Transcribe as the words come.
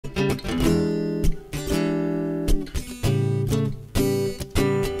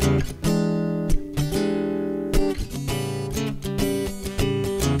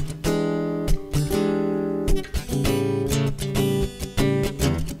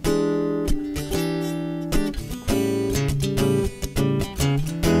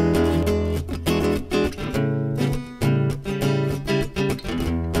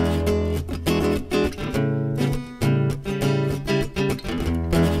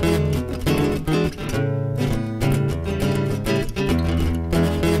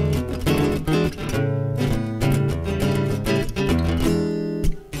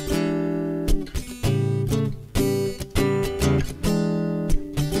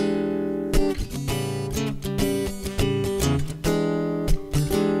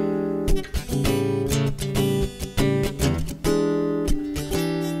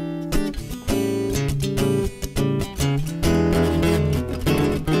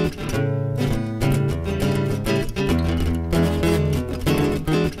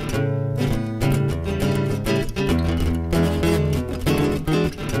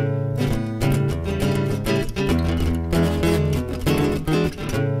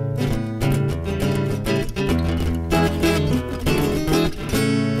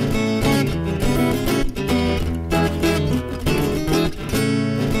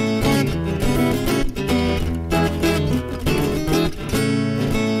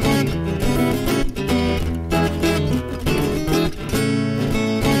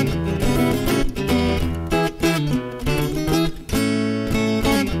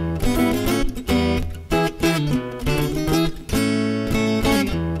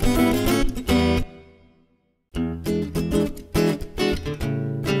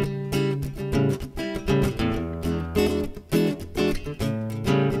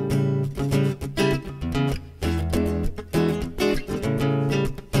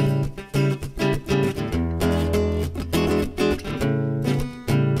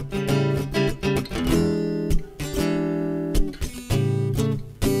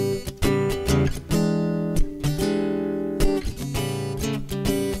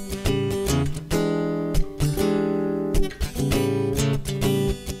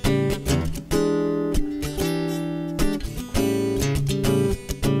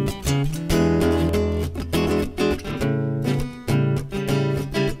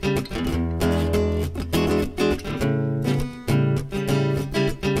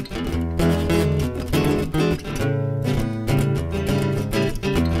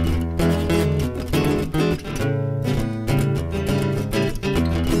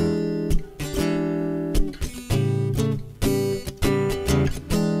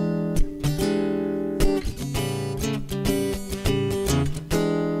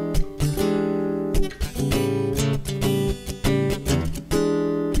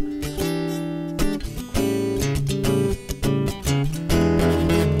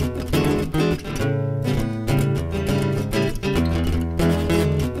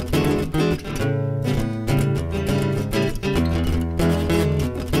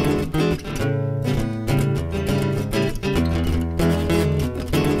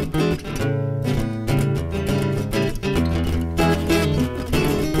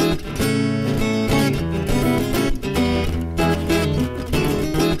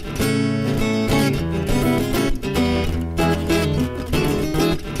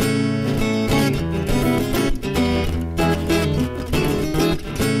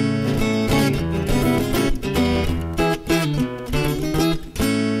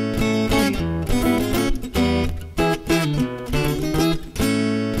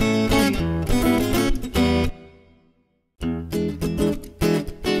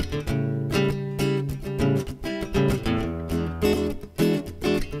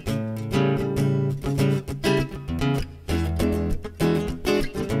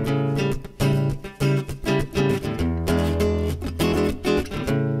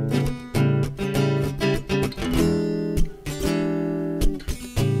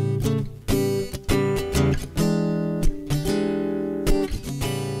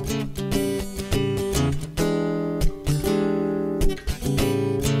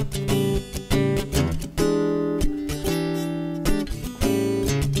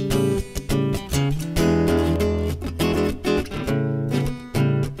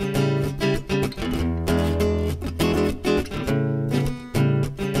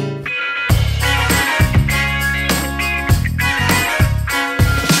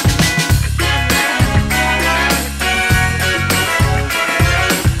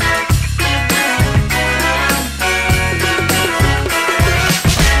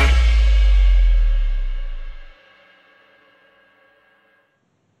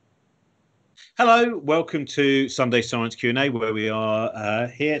Hello, welcome to Sunday Science Q&A, where we are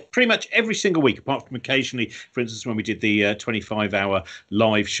here pretty much every single week, apart from occasionally, for instance, when we did the 25-hour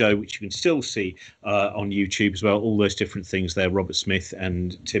live show, which you can still see on YouTube as well. All those different things there, Robert Smith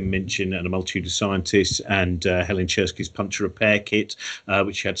and Tim Minchin and a multitude of scientists, and Helen Czerski's puncture repair kit,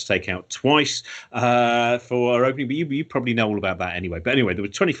 which she had to take out twice for our opening. But you probably know all about that anyway. But anyway, there were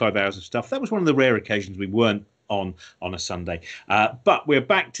 25 hours of stuff. That was one of the rare occasions we weren't on a Sunday, but we're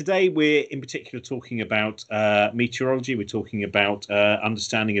back today. We're in particular talking about meteorology. We're talking about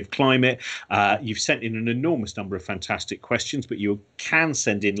understanding of climate. You've sent in an enormous number of fantastic questions, but you can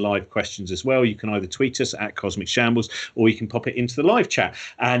send in live questions as well. You can either tweet us at Cosmic Shambles, or you can pop it into the live chat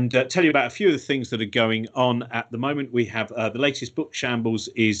and tell you about a few of the things that are going on at the moment. We have the latest book, Shambles,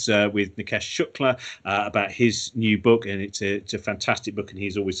 is with Nikesh Shukla about his new book, and it's a fantastic book, and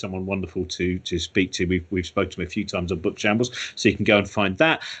he's always someone wonderful to speak to. We've spoken to him a few times on Book Shambles, so you can go and find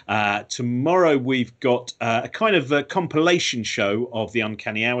that. Tomorrow we've got a kind of a compilation show of the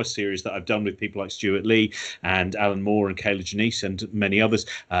Uncanny Hour series that I've done with people like Stuart Lee and Alan Moore and Kayla Janice and many others,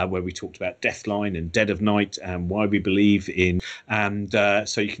 where we talked about Deathline and Dead of Night and why we believe in, and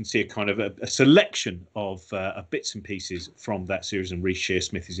so you can see a kind of a selection of bits and pieces from that series, and Reece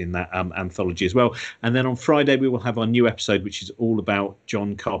Shearsmith is in that anthology as well. And then on Friday we will have our new episode, which is all about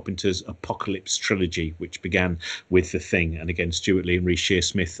John Carpenter's Apocalypse trilogy, which began with The Thing. And again, Stuart Lee and Reece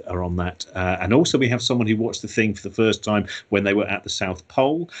Shearsmith are on that. And also we have someone who watched The Thing for the first time when they were at the South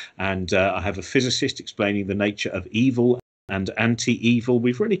Pole. And I have a physicist explaining the nature of evil and anti-evil.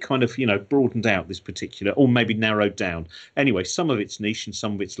 We've really kind of, broadened out this particular, or maybe narrowed down. Anyway, some of it's niche and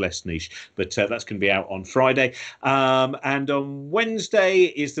some of it's less niche, but that's going to be out on Friday. And on Wednesday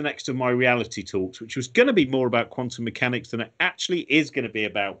is the next of my reality talks, which was going to be more about quantum mechanics than it actually is going to be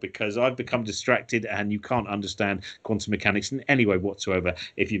about, because I've become distracted and you can't understand quantum mechanics in any way whatsoever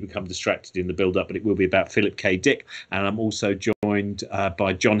if you become distracted in the build-up. But it will be about Philip K. Dick, and I'm also joined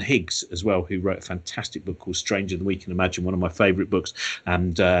by John Higgs as well, who wrote a fantastic book called Stranger Than We Can Imagine, one of my favourite books,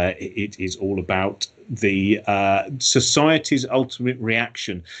 and it is all about the society's ultimate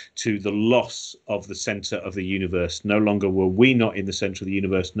reaction to the loss of the centre of the universe. No longer were we not in the centre of the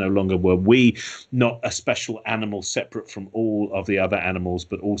universe, no longer were we not a special animal separate from all of the other animals,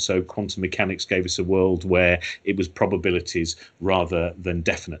 but also quantum mechanics gave us a world where it was probabilities rather than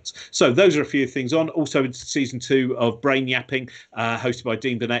definites. So those are a few things on. Also, it's season 2 of Brain Yapping, hosted by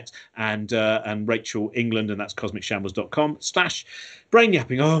Dean Burnett and Rachel England, and that's cosmicshambles.com/Brain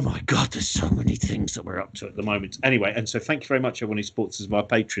Yapping. Oh my God, there's so many things that we're up to at the moment. Anyway, and so thank you very much everyone who supports us via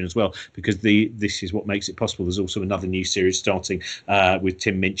Patreon as well, because this is what makes it possible. There's also another new series starting with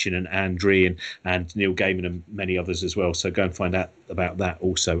Tim Minchin and Anne Dree and Neil Gaiman and many others as well. So go and find out about that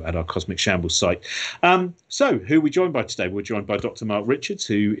also at our Cosmic Shambles site. So who are we joined by today? We're joined by Dr. Mark Richards,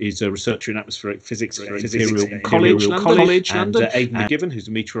 who is a researcher in atmospheric physics at Imperial College London, and Aidan McGivern, who's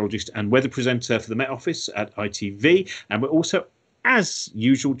a meteorologist and weather presenter for the Met Office at ITV. And we're also, as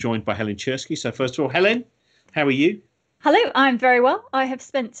usual, joined by Helen Czerski. So first of all, Helen, how are you? Hello, I'm very well. I've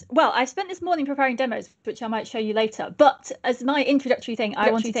spent this morning preparing demos, which I might show you later. But as my introductory thing, I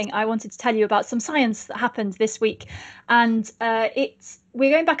wanted to tell you about some science that happened this week. And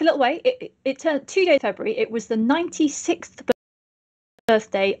we're going back a little way. It turned 2 days February. It was the 96th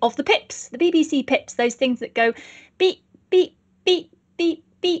birthday of the Pips, the BBC Pips, those things that go beep, beep, beep, beep,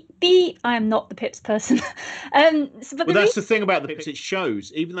 beep, beep. I am not the Pips person. But that's the thing about the Pips. It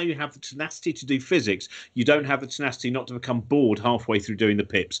shows, even though you have the tenacity to do physics, you don't have the tenacity not to become bored halfway through doing the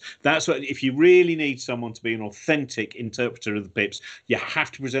Pips. That's what, if you really need someone to be an authentic interpreter of the Pips, you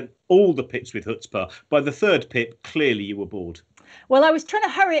have to present all the Pips with chutzpah. By the third Pip, clearly you were bored. Well, I was trying to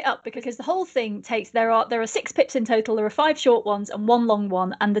hurry it up because the whole thing takes. There are 6 Pips in total. There are 5 short ones and 1 long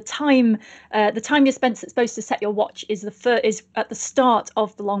one. And the time you spent that's supposed to set your watch is at the start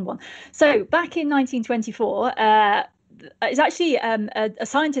of the long one. So back in 1924. It's actually a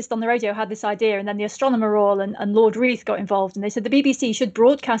scientist on the radio had this idea, and then the Astronomer Royal and Lord Reith got involved, and they said the BBC should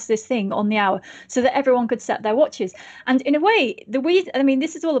broadcast this thing on the hour so that everyone could set their watches. And in a way,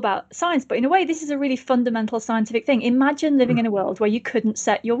 this is all about science, but in a way, this is a really fundamental scientific thing. Imagine living in a world where you couldn't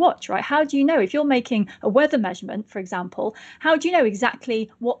set your watch, right? How do you know if you're making a weather measurement, for example? How do you know exactly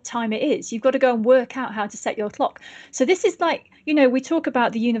what time it is? You've got to go and work out how to set your clock. So this is like, we talk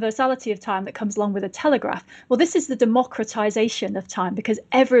about the universality of time that comes along with a telegraph. Well, this is the democratization of time, because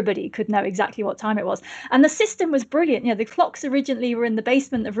everybody could know exactly what time it was. And the system was brilliant. The clocks originally were in the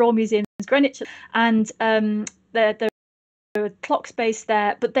basement of Royal Museums, Greenwich, and there were clocks based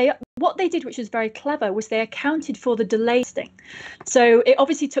there. But what they did, which was very clever, was they accounted for the delay. So it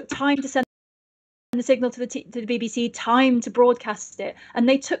obviously took time to send the signal to the BBC, time to broadcast it, and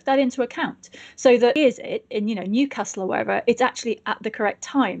they took that into account. So that is it in Newcastle or wherever, it's actually at the correct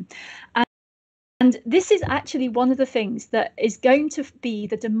time. And this is actually one of the things that is going to be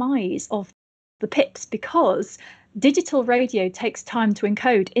the demise of the pips, because digital radio takes time to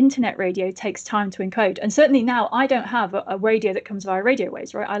encode, internet radio takes time to encode, and certainly now I don't have a radio that comes via radio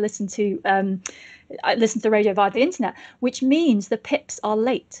waves, right? I listen to the radio via the internet, which means the pips are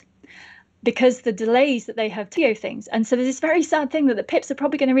late, because the delays that they have to things. And so there's this very sad thing that the pips are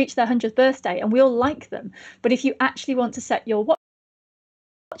probably going to reach their 100th birthday, and we all like them. But if you actually want to set your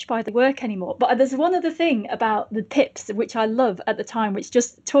watch by the work anymore. But there's one other thing about the pips, which I love at the time, which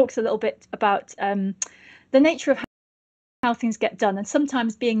just talks a little bit about the nature of how things get done, and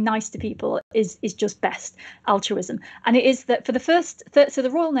sometimes being nice to people is just best altruism. And it is that for the first so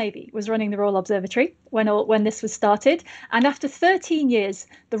the Royal Navy was running the Royal Observatory when this was started, and after 13 years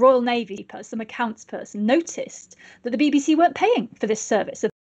the Royal Navy, some accounts person, noticed that the BBC weren't paying for this service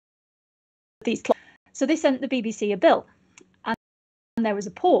of these clocks. So they sent the BBC a bill, and there was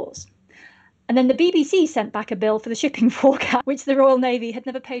a pause. And then the BBC sent back a bill for the shipping forecast, which the Royal Navy had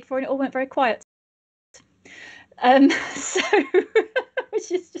never paid for, and it all went very quiet. So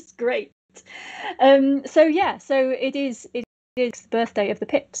which is just great. So it is the birthday of the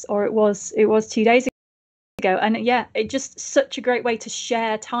pips, or it was 2 days ago, and it just such a great way to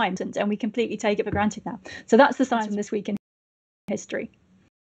share time, and we completely take it for granted now. So that's the science from this week in history.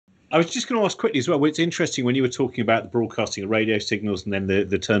 I was just going to ask quickly as well. It's interesting when you were talking about the broadcasting of radio signals and then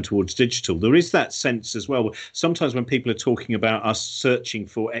the turn towards digital. There is that sense as well. Sometimes when people are talking about us searching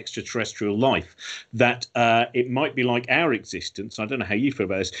for extraterrestrial life, that it might be like our existence. I don't know how you feel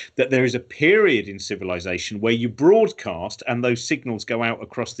about this, that there is a period in civilization where you broadcast and those signals go out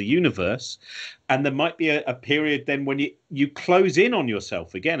across the universe. And there might be a period then when you close in on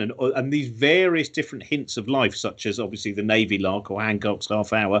yourself again, and these various different hints of life, such as obviously the Navy lark or Hancock's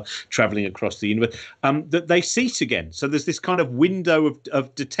half hour travelling across the universe, that they cease again. So there's this kind of window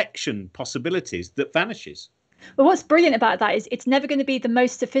of detection possibilities that vanishes. Well, what's brilliant about that is it's never going to be the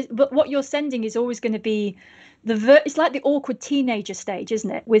most but what you're sending is always going to be it's like the awkward teenager stage,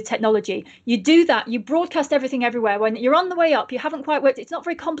 isn't it, with technology? You do that, you broadcast everything everywhere. When you're on the way up, you haven't quite worked, it's not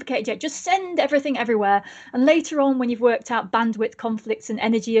very complicated yet, just send everything everywhere. And later on, when you've worked out bandwidth conflicts and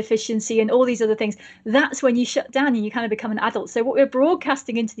energy efficiency and all these other things, that's when you shut down and you kind of become an adult. So what we're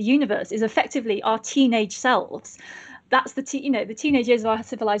broadcasting into the universe is effectively our teenage selves. That's the teenage years of our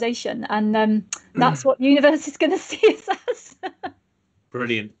civilization, and that's what the universe is going to see us as.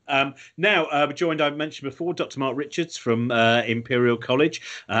 Brilliant. Now, we're joined, I mentioned before, Dr. Mark Richards from Imperial College,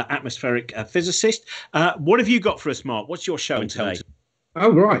 atmospheric physicist. What have you got for us, Mark? What's your show and tell today?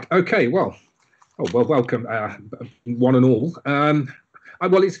 Oh, right. Okay. Well, welcome, one and all.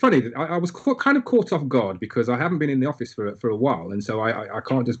 Well, it's funny that I was kind of caught off guard because I haven't been in the office for a while, and so I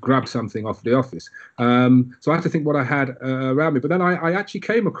can't just grab something off the office. So I had to think what I had around me. But then I actually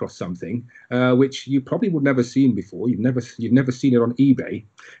came across something which you probably would never seen before. You've never seen it on eBay.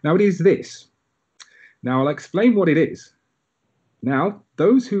 Now it is this. Now I'll explain what it is. Now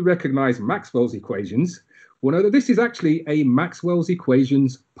those who recognise Maxwell's equations will know that this is actually a Maxwell's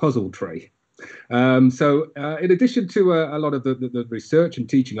equations puzzle tray. So in addition to a lot of the research and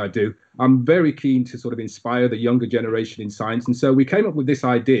teaching I do, I'm very keen to sort of inspire the younger generation in science. And so we came up with this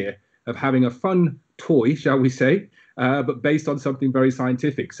idea of having a fun toy, shall we say, but based on something very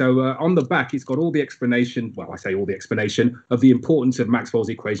scientific. So on the back, it's got all the explanation. Well, I say all the explanation of the importance of Maxwell's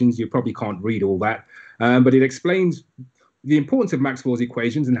equations. You probably can't read all that, but it explains the importance of Maxwell's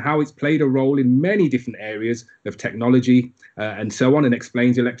equations and how it's played a role in many different areas of technology and so on, and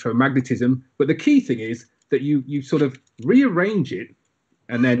explains electromagnetism. But the key thing is that you sort of rearrange it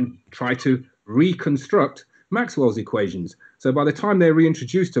and then try to reconstruct Maxwell's equations. So by the time they're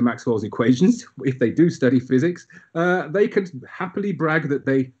reintroduced to Maxwell's equations, if they do study physics, they could happily brag that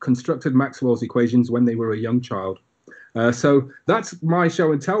they constructed Maxwell's equations when they were a young child. So that's my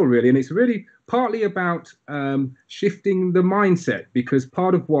show and tell, really. And it's really partly about shifting the mindset, because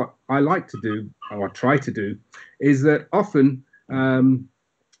part of what I like to do, or I try to do, is that often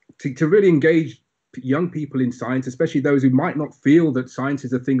to really engage young people in science, especially those who might not feel that science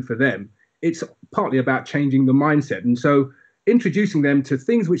is a thing for them, it's partly about changing the mindset. And so introducing them to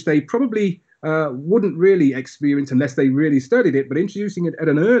things which they probably wouldn't really experience unless they really studied it, but introducing it at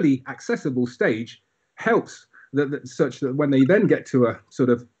an early accessible stage helps such that when they then get to a sort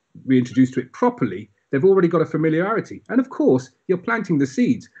of reintroduced to it properly, they've already got a familiarity. And of course, you're planting the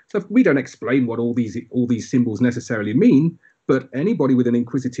seeds. So we don't explain what all these symbols necessarily mean, but anybody with an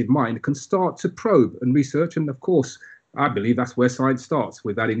inquisitive mind can start to probe and research. And of course, I believe that's where science starts,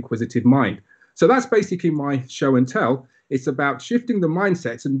 with that inquisitive mind. So that's basically my show and tell. It's about shifting the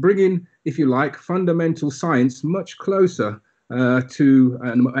mindsets and bringing, if you like, fundamental science much closer to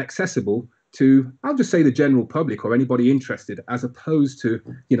and accessible to, I'll just say, the general public or anybody interested, as opposed to,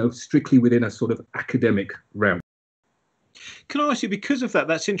 strictly within a sort of academic realm. Can I ask you, because of that,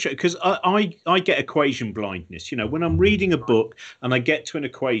 that's interesting, because I get equation blindness. When I'm reading a book and I get to an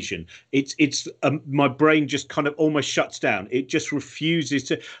equation, it's my brain just kind of almost shuts down. It just refuses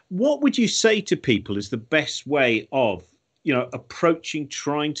to. What would you say to people is the best way of approaching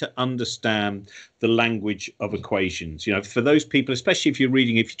trying to understand the language of equations? For those people, especially if you're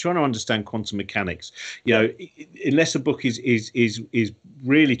trying to understand quantum mechanics, unless a book is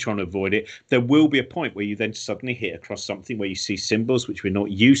really trying to avoid it, there will be a point where you then suddenly hit across something where you see symbols which we're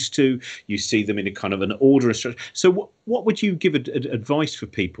not used to. You see them in a kind of an order and structure. So what would you give advice for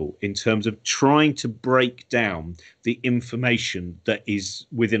people in terms of trying to break down the information that is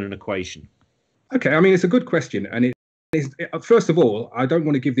within an equation? Okay, I mean, it's a good question, and first of all, I don't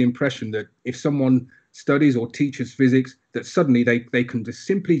want to give the impression that if someone studies or teaches physics, that suddenly they can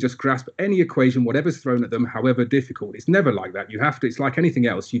simply grasp any equation, whatever's thrown at them, however difficult. It's never like that. You have to. It's like anything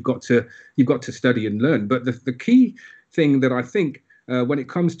else. You've got to study and learn. But the key thing that I think when it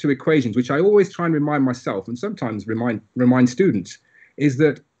comes to equations, which I always try and remind myself and sometimes remind students, is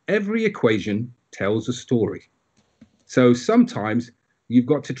that every equation tells a story. So sometimes you've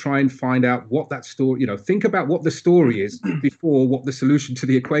got to try and find out what that story, think about what the story is before what the solution to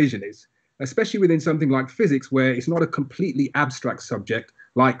the equation is, especially within something like physics, where it's not a completely abstract subject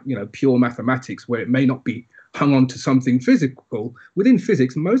like, pure mathematics, where it may not be hung on to something physical. Within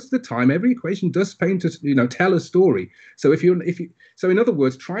physics, most of the time, every equation does tell a story. So so in other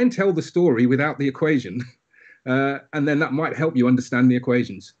words, try and tell the story without the equation, and then that might help you understand the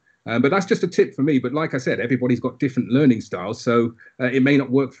equations. But that's just a tip for me. But like I said, everybody's got different learning styles, so it may not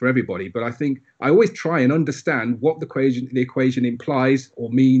work for everybody. But I think I always try and understand what the equation implies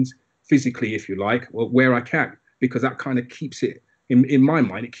or means physically, if you like, or where I can, because that kind of keeps it in my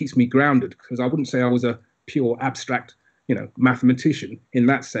mind. It keeps me grounded, because I wouldn't say I was a pure abstract, mathematician in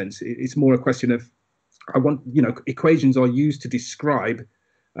that sense. It's more a question of equations are used to describe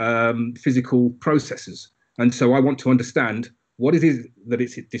physical processes, and so I want to understand what it is that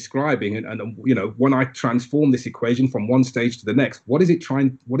it's describing, and when I transform this equation from one stage to the next, what is it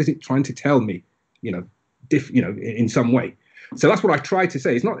trying to tell me, in some way. So that's what I try to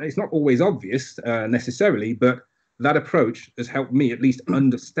say. It's not always obvious necessarily, but that approach has helped me at least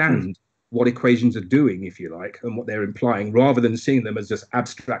understand what equations are doing, if you like, and what they're implying, rather than seeing them as just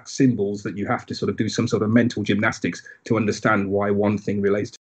abstract symbols that you have to sort of do some sort of mental gymnastics to understand why one thing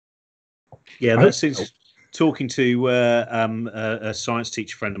relates to. Yeah, that's talking to a science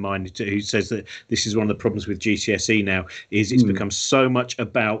teacher friend of mine who says that this is one of the problems with GCSE now, is it's become so much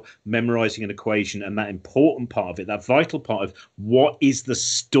about memorizing an equation, and that important part of it, that vital part of what is the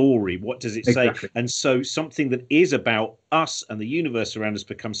story, what does it say? And so something that is about us and the universe around us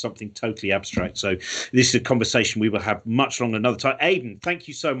becomes something totally abstract. So this is a conversation we will have much longer another time. Aidan, thank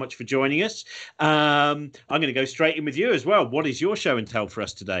you so much for joining us. I'm going to go straight in with you as well. What is your show and tell for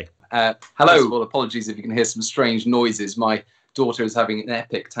us today? Hello. Well, apologies if you can hear some strange noises. My daughter is having an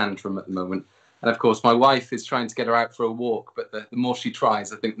epic tantrum at the moment. And of course, my wife is trying to get her out for a walk. But the more she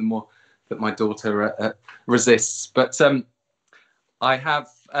tries, I think the more that my daughter resists. But I have,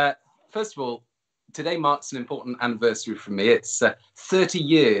 first of all, today marks an important anniversary for me. It's 30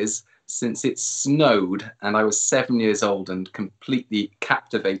 years since it snowed, and I was 7 years old and completely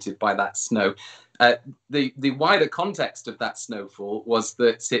captivated by that snow. The wider context of that snowfall was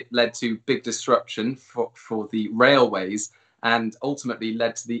that it led to big disruption for the railways, and ultimately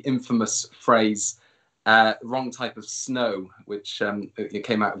led to the infamous phrase, wrong type of snow, which it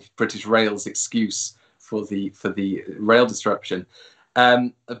came out of British Rail's excuse for the rail disruption.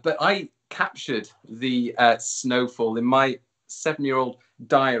 But I captured the snowfall in my 7-year-old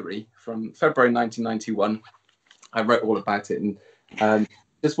diary from February 1991. I wrote all about it, and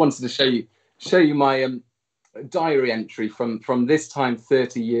just wanted to show you my diary entry from this time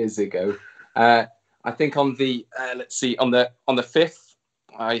 30 years ago. I think on the on the 5th,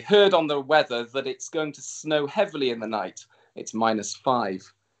 I heard on the weather that it's going to snow heavily in the night. It's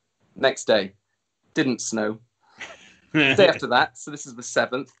 -5. Next day, didn't snow. The day after that, so this is the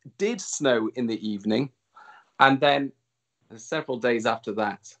 7th, did snow in the evening. And then several days after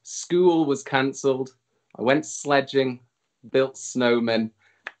that, school was cancelled. I went sledging, built snowmen,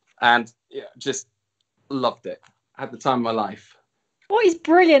 and just loved it. I had the time of my life. What is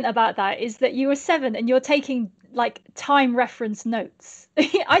brilliant about that is that you were 7 and you're taking like time reference notes.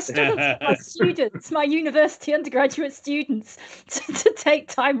 I struggled to get my students, my university undergraduate students, to take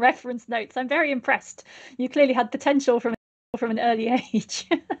time reference notes. I'm very impressed. You clearly had potential from an early age.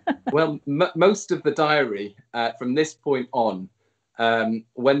 Well, most of the diary from this point on,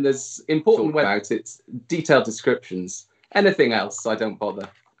 when there's important about it, detailed descriptions. Anything else, I don't bother.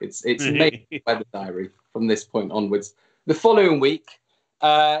 It's made by the diary from this point onwards. The following week,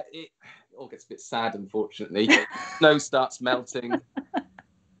 it all gets a bit sad, unfortunately. Snow starts melting.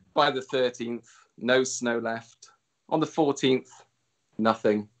 By the 13th, no snow left. On the 14th,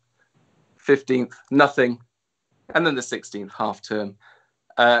 nothing. 15th, nothing. And then the 16th, half term.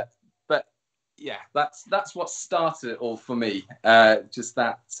 But yeah, that's what started it all for me. Just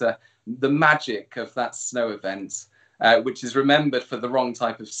that the magic of that snow event, which is remembered for the wrong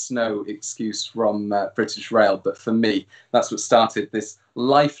type of snow excuse from British Rail. But for me, that's what started this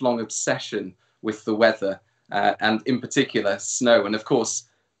lifelong obsession with the weather, and in particular snow. And of course,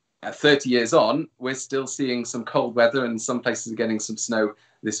 30 years on, we're still seeing some cold weather, and some places are getting some snow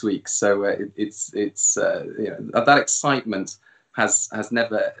this week. So it's that excitement has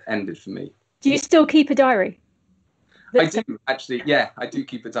never ended for me. Do you still keep a diary? I do, actually. Yeah, I do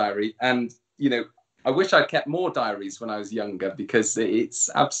keep a diary. And, I wish I'd kept more diaries when I was younger, because it's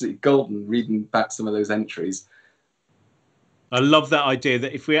absolutely golden reading back some of those entries. I love that idea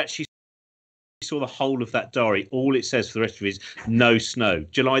that if we actually saw the whole of that diary, all it says for the rest of it is no snow.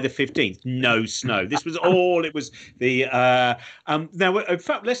 July the 15th, no snow. This was all it was. The now, in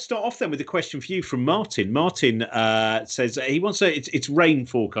fact, let's start off then with a question for you from Martin. Martin says he wants to. It's rain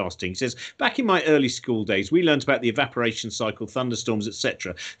forecasting. He says, back in my early school days, we learned about the evaporation cycle, thunderstorms,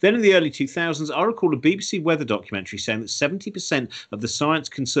 etc. Then in the early 2000s, I recall a BBC weather documentary saying that 70% of the science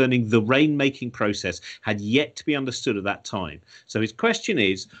concerning the rain-making process had yet to be understood at that time. So his question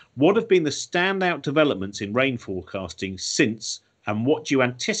is, what have been the standout developments in rain forecasting since, and what do you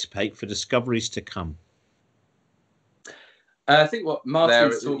anticipate for discoveries to come? I think what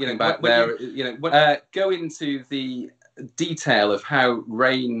Martin's talking about there, go into the detail of how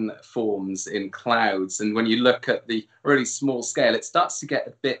rain forms in clouds, and when you look at the really small scale, it starts to get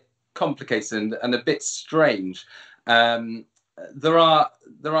a bit complicated and a bit strange. There are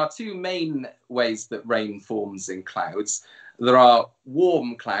two main ways that rain forms in clouds. There are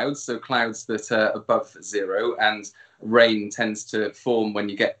warm clouds, so clouds that are above zero, and rain tends to form when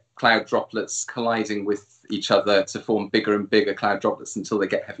you get cloud droplets colliding with each other to form bigger and bigger cloud droplets until they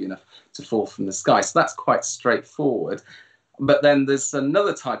get heavy enough to fall from the sky. So that's quite straightforward. But then there's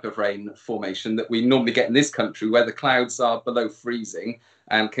another type of rain formation that we normally get in this country, where the clouds are below freezing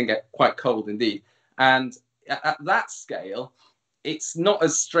and can get quite cold indeed. And at that scale, it's not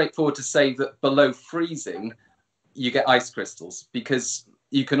as straightforward to say that below freezing you get ice crystals, because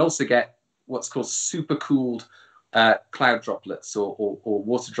you can also get what's called supercooled cloud droplets or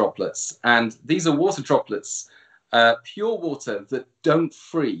water droplets. And these are water droplets, pure water that don't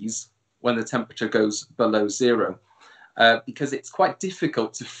freeze when the temperature goes below zero, because it's quite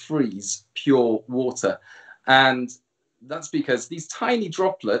difficult to freeze pure water. And that's because these tiny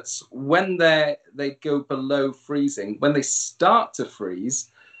droplets, when they go below freezing, when they start to freeze,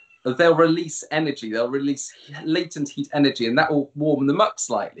 they'll release energy, they'll release latent heat energy, and that will warm them up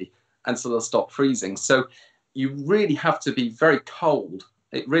slightly, and so they'll stop freezing. So you really have to be very cold.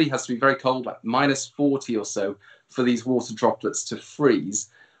 It really has to be very cold, like -40 or so, for these water droplets to freeze.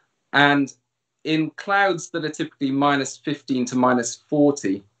 And in clouds that are typically -15 to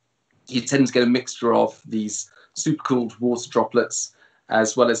 -40, you tend to get a mixture of these supercooled water droplets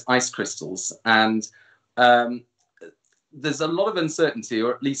as well as ice crystals. And there's a lot of uncertainty,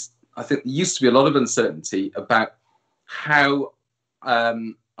 or at least I think there used to be a lot of uncertainty about how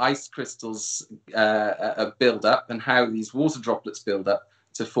ice crystals build up and how these water droplets build up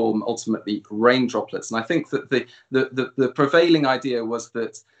to form ultimately rain droplets. And I think that the prevailing idea was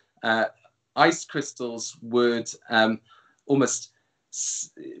that ice crystals would almost,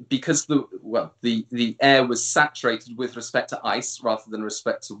 because the air was saturated with respect to ice rather than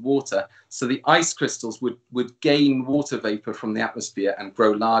respect to water, so the ice crystals would gain water vapor from the atmosphere and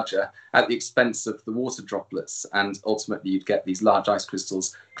grow larger at the expense of the water droplets, and ultimately you'd get these large ice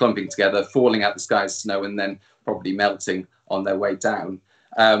crystals clumping together, falling out the sky as snow, and then probably melting on their way down.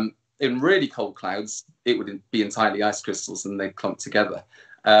 In really cold clouds, it would be entirely ice crystals and they'd clump together.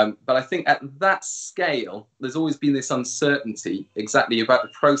 But I think at that scale, there's always been this uncertainty exactly about the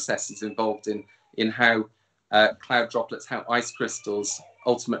processes involved in how cloud droplets, how ice crystals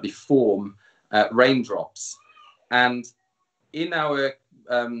ultimately form raindrops. And in our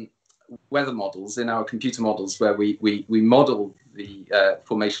weather models, in our computer models, where we model the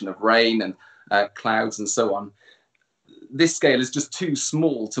formation of rain and clouds and so on. This scale is just too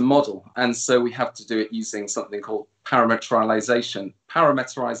small to model, and so we have to do it using something called parameterization,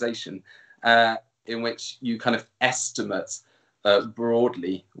 in which you kind of estimate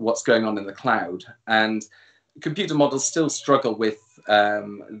broadly what's going on in the cloud. And computer models still struggle with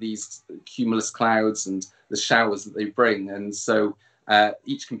these cumulus clouds and the showers that they bring, and so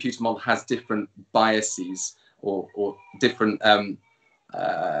each computer model has different biases or different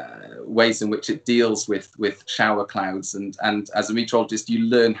ways in which it deals with shower clouds, and as a meteorologist you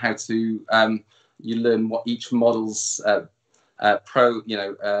learn how to you learn what each model's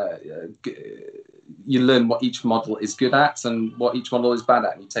you learn what each model is good at and what each model is bad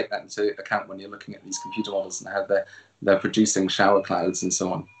at, and you take that into account when you're looking at these computer models and how they're producing shower clouds and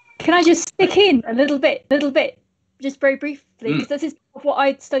so on. Can I just stick in a little bit, just very briefly, because this is what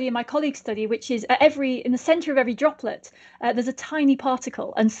I study and my colleagues study, which is in the center of every droplet, there's a tiny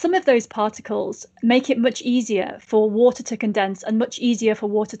particle, and some of those particles make it much easier for water to condense and much easier for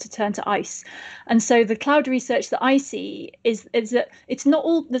water to turn to ice. And so the cloud research that I see is that it's not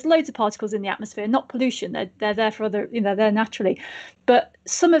all, there's loads of particles in the atmosphere, not pollution, they're there for other, they're there naturally, but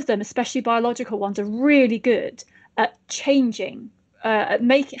some of them, especially biological ones, are really good at changing,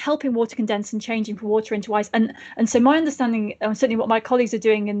 helping water condense and changing from water into ice. And so my understanding, and certainly what my colleagues are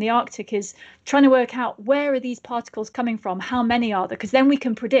doing in the Arctic, is trying to work out where are these particles coming from, how many are there, because then we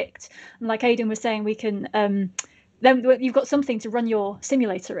can predict. And like Aidan was saying, we can then you've got something to run your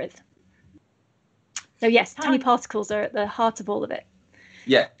simulator with. So yes, tiny particles are at the heart of all of it.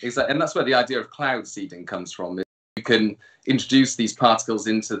 Yeah, exactly, and that's where the idea of cloud seeding comes from. If you can introduce these particles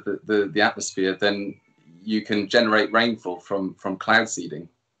into the atmosphere, then you can generate rainfall from cloud seeding.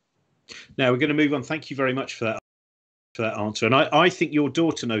 Now we're going to move on. Thank you very much for that answer. And I think your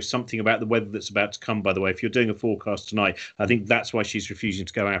daughter knows something about the weather that's about to come, by the way. If you're doing a forecast tonight, I think that's why she's refusing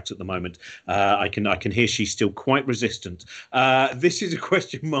to go out at the moment. I can hear she's still quite resistant. This is a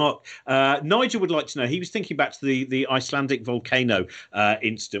question mark. Nigel would like to know, he was thinking back to the Icelandic volcano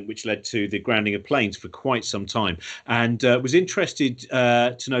incident, which led to the grounding of planes for quite some time, and was interested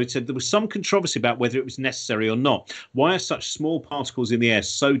to know, said there was some controversy about whether it was necessary or not. Why are such small particles in the air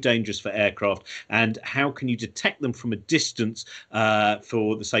so dangerous for aircraft, and how can you detect them from a distance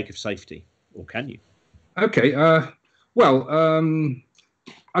for the sake of safety, or can you? Okay, well,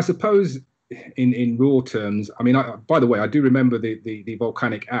 I suppose in raw terms, I mean, by the way, I do remember the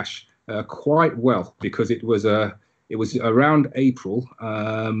volcanic ash quite well, because it was around April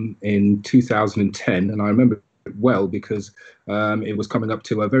in 2010, and I remember it well because it was coming up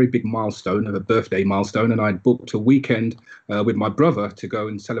to a very big milestone, a birthday milestone, and I'd booked a weekend with my brother to go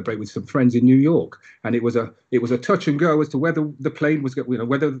and celebrate with some friends in New York, and it was a touch and go as to whether the plane was,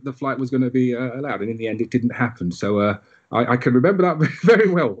 whether the flight was going to be allowed, and in the end it didn't happen. So I can remember that very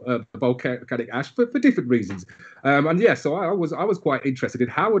well, volcanic ash, but for different reasons. And yeah, so I was quite interested in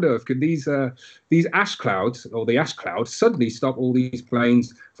how on earth could these ash clouds, or the ash cloud, suddenly stop all these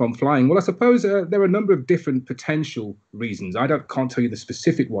planes from flying. Well, I suppose there are a number of different potential reasons. I can't tell you the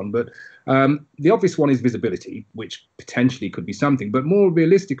specific one, but the obvious one is visibility, which potentially could be something. But more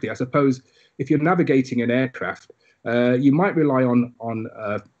realistically, I suppose if you're navigating an aircraft, you might rely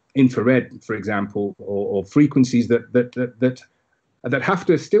on infrared, for example, or frequencies that have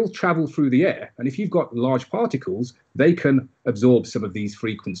to still travel through the air. And if you've got large particles, they can absorb some of these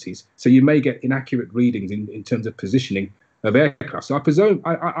frequencies. So you may get inaccurate readings in terms of positioning of aircraft. So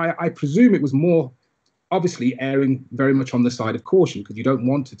I presume it was more obviously erring very much on the side of caution, because you don't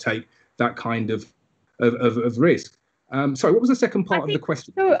want to take that kind of risk. Sorry, what was the second part of the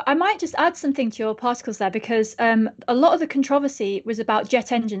question? So I might just add something to your particles there, because a lot of the controversy was about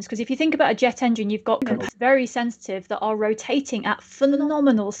jet engines. Because if you think about a jet engine, you've got very sensitive that are rotating at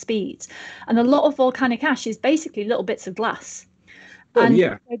phenomenal speeds, and a lot of volcanic ash is basically little bits of glass. And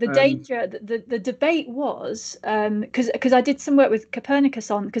yeah, the danger, the debate was, because I did some work with Copernicus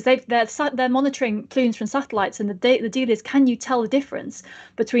on, because they're monitoring plumes from satellites, and the deal is, can you tell the difference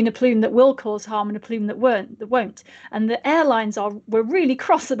between a plume that will cause harm and a plume that won't? And the airlines were really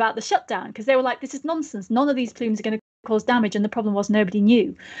cross about the shutdown, because they were like, this is nonsense. None of these plumes are going to cause damage, and the problem was nobody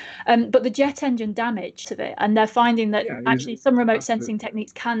knew. But the jet engine damage to it, and they're finding that actually some remote sensing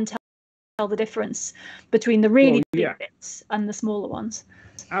techniques can tell the difference between the really big bits and the smaller ones.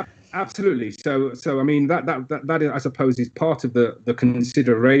 Absolutely. So I mean that is, I suppose, is part of the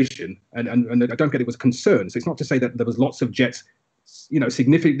consideration, and I don't get it was a concern. So it's not to say that there was lots of jets,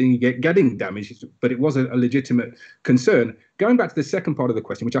 significantly getting damaged, but it was a legitimate concern. Going back to the second part of the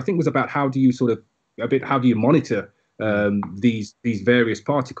question, which I think was about how do you monitor these various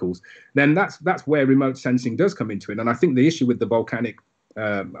particles, then that's where remote sensing does come into it. And I think the issue with the volcanic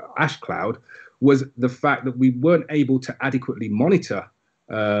ash cloud was the fact that we weren't able to adequately monitor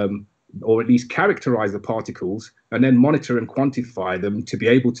or at least characterize the particles and then monitor and quantify them to be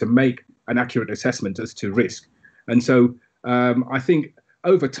able to make an accurate assessment as to risk. And so I think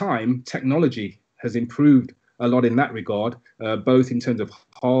over time, technology has improved a lot in that regard, both in terms of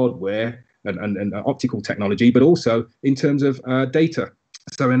hardware and optical technology, but also in terms of data.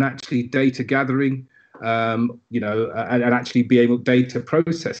 So in actually data gathering, and actually be able data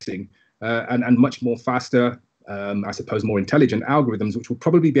processing and much more faster, I suppose, more intelligent algorithms, which will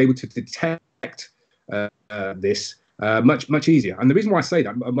probably be able to detect this much easier. And the reason why I say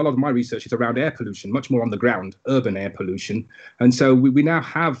that, a lot of my research is around air pollution, much more on the ground, urban air pollution. And so we now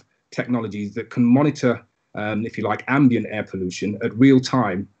have technologies that can monitor, if you like, ambient air pollution at real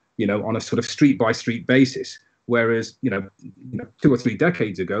time, on a sort of street by street basis. Whereas, 2 or 3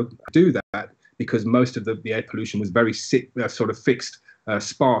 decades ago, do that because most of the air pollution was very sort of fixed,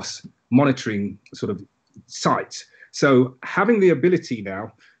 sparse monitoring sort of sites. So having the ability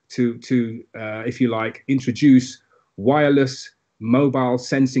now to if you like, introduce wireless mobile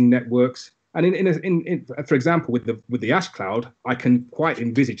sensing networks, and for example, with the ash cloud, I can quite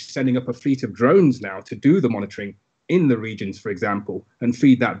envisage sending up a fleet of drones now to do the monitoring in the regions, for example, and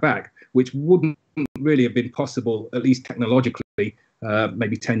feed that back, which wouldn't really have been possible, at least technologically,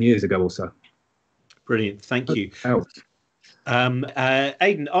 maybe 10 years ago or so. Brilliant, thank you.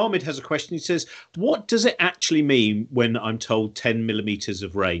 Aidan, Ahmed has a question. He says, what does it actually mean when I'm told 10 millimeters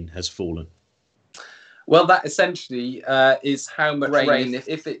of rain has fallen? Well, that essentially is how much rain,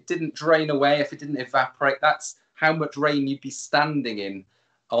 if it didn't drain away, if it didn't evaporate, that's how much rain you'd be standing in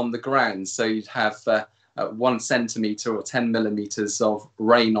on the ground. So you'd have 1 centimetre or 10 millimetres of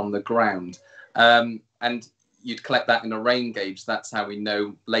rain on the ground. And you'd collect that in a rain gauge. That's how we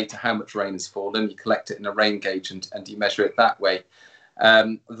know later how much rain has fallen. You collect it in a rain gauge and you measure it that way.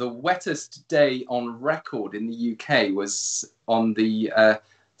 The wettest day on record in the UK was on the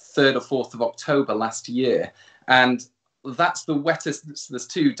 3rd or 4th of October last year. And that's the wettest. There's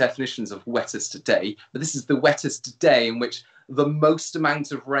 2 definitions of wettest day, but this is the wettest day in which the most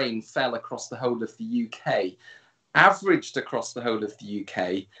amount of rain fell across the whole of the UK. Averaged across the whole of the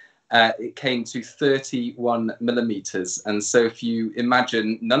UK, it came to 31 millimetres. And so if you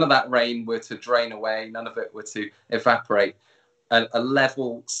imagine none of that rain were to drain away, none of it were to evaporate, a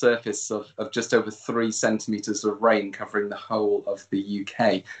level surface of just over 3 centimetres of rain covering the whole of the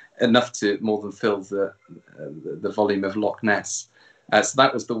UK, enough to more than fill the volume of Loch Ness. So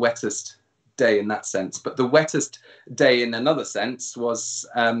that was the wettest day in that sense. But the wettest day in another sense was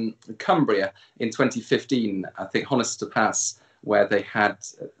Cumbria in 2015, I think Honister Pass, where they had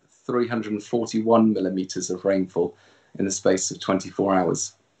 341 millimetres of rainfall in the space of 24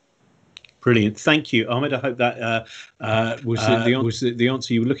 hours. Brilliant. Thank you, Ahmed. I hope that was the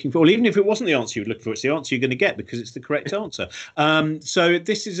answer you were looking for. Well, even if it wasn't the answer you were looking for, it's the answer you're going to get because it's the correct answer. So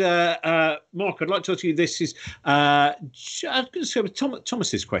this is, Mark, I'd like to ask you, this is I'm going to say with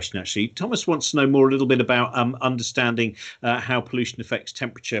Thomas's question, actually. Thomas wants to know more a little bit about understanding how pollution affects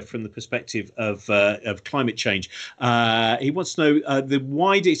temperature from the perspective of climate change. He wants to know the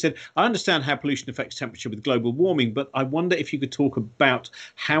wider, he said, I understand how pollution affects temperature with global warming, but I wonder if you could talk about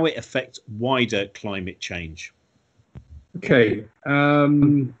how it affects wider climate change. Okay.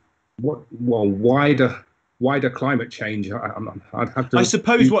 Wider climate change. I'd have to. I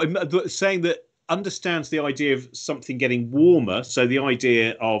suppose saying that understands the idea of something getting warmer. So the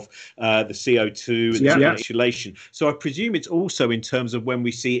idea of the CO2 and the insulation. So I presume it's also in terms of when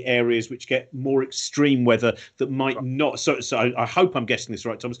we see areas which get more extreme weather that might not. So I hope I'm guessing this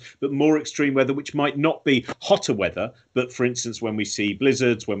right, Thomas. But more extreme weather which might not be hotter weather, but for instance, when we see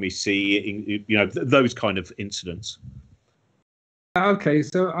blizzards, when we see those kind of incidents. Okay,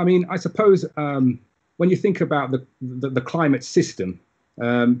 so I mean, I suppose when you think about the climate system.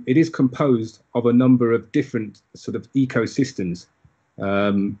 It is composed of a number of different sort of ecosystems,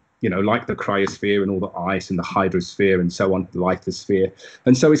 like the cryosphere and all the ice and the hydrosphere and so on, the lithosphere.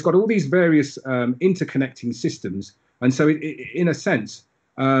 And so it's got all these various interconnecting systems. And so in a sense,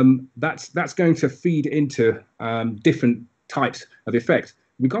 that's going to feed into different types of effects.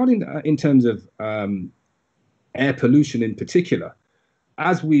 Regarding in terms of air pollution in particular,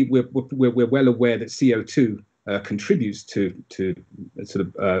 as we're well aware that CO2 contributes to sort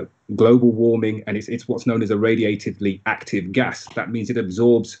of global warming, and it's what's known as a radiatively active gas. That means it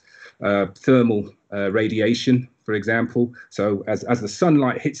absorbs thermal radiation, for example. So as the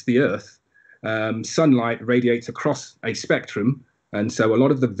sunlight hits the Earth, sunlight radiates across a spectrum, and so a lot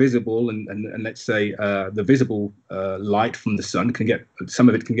of the visible and let's say the visible light from the sun some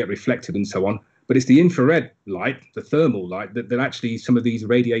of it can get reflected and so on, But it's the infrared light, the thermal light, that actually some of these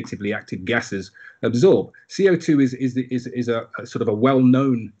radiatively active gases absorb. CO2 is a sort of a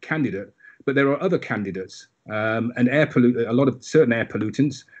well-known candidate, but there are other candidates. And a lot of certain air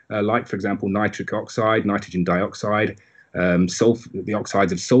pollutants, like, for example, nitric oxide, nitrogen dioxide, sulfur, the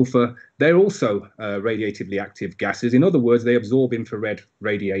oxides of sulfur, they're also radiatively active gases. In other words, they absorb infrared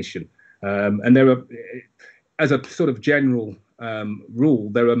radiation. And there are, as a sort of general rule,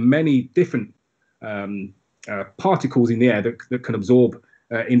 there are many different particles in the air that can absorb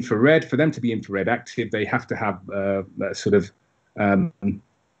infrared. For them to be infrared active, they have to have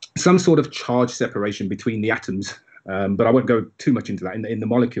some sort of charge separation between the atoms. But I won't go too much into that in the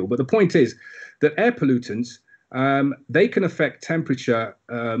molecule. But the point is that air pollutants, they can affect temperature.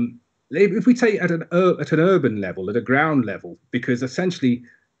 If we take at an urban level, at a ground level, because essentially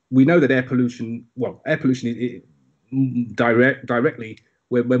we know that air pollution directly,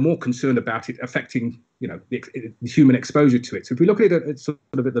 we're more concerned about it affecting, the human exposure to it. So if we look at it sort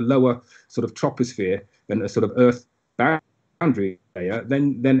of at the lower sort of troposphere and a sort of Earth boundary layer,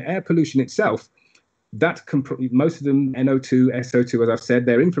 then air pollution itself, that most of them, NO2, SO2, as I've said,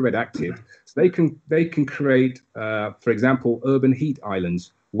 they're infrared active. So they can create, for example, urban heat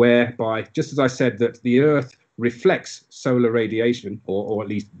islands, whereby, just as I said, that the Earth reflects solar radiation, or at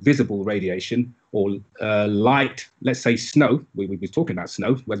least visible radiation, or light, let's say snow. We were talking about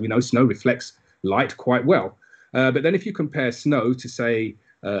snow. As we know, snow reflects light quite well. But then if you compare snow to, say,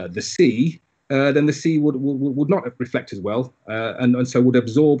 the sea, then the sea would not reflect as well, and so would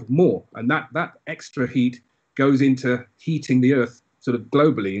absorb more. And that extra heat goes into heating the Earth sort of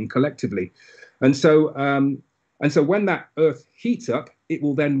globally and collectively. And so when that Earth heats up, it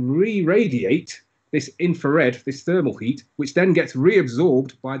will then re-radiate this infrared, this thermal heat, which then gets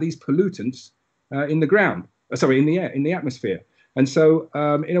reabsorbed by these pollutants in the ground, in the air, in the atmosphere. And so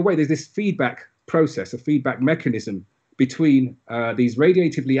in a way, there's this feedback process, a feedback mechanism between these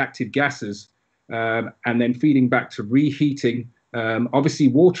radiatively active gases and then feeding back to reheating. Obviously,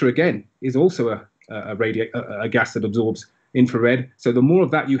 water, again, is also a gas that absorbs infrared. So the more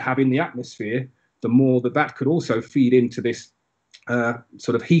of that you have in the atmosphere, the more that could also feed into this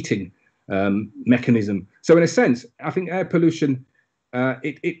sort of heating mechanism. So in a sense, I think air pollution,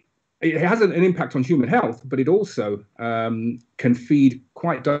 it has an impact on human health, but it also can feed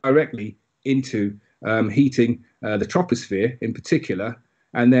quite directly into heating the troposphere in particular.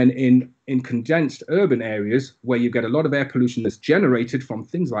 And then in condensed urban areas where you get a lot of air pollution that's generated from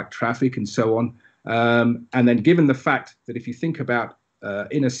things like traffic and so on. And then given the fact that if you think about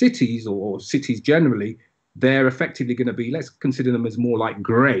inner cities or cities generally, they're effectively going to be, let's consider them as more like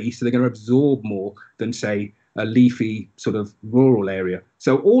grey, so they're going to absorb more than, say, a leafy sort of rural area.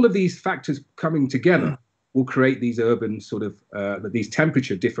 So all of these factors coming together will create these urban sort of these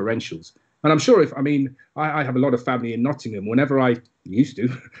temperature differentials. And I'm sure I have a lot of family in Nottingham. Whenever I used to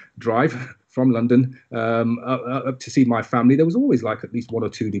drive from London up to see my family, there was always like at least 1 or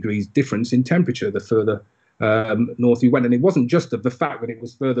 2 degrees difference in temperature the further north you went. And it wasn't just of the fact that it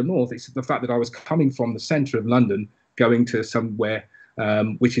was further north, it's the fact that I was coming from the centre of London, going to somewhere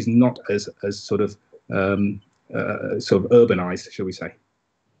which is not as sort of urbanised, shall we say.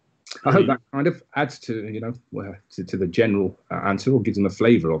 I hope that kind of adds to, to the general answer, or gives them a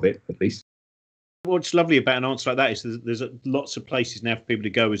flavour of it, at least. What's lovely about an answer like that is there's lots of places now for people to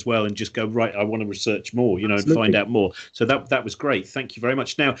go as well and just go, right, I want to research more, and find out more. So that was great. Thank you very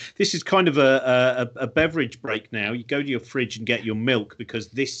much. Now, this is kind of a beverage break now. You go to your fridge and get your milk, because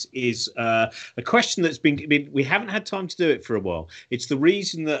this is a question that's been we haven't had time to do it for a while. It's the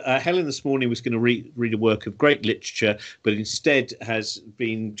reason that Helen this morning was going to read a work of great literature, but instead has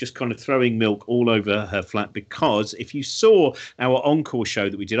been just kind of throwing milk all over her flat, because if you saw our encore show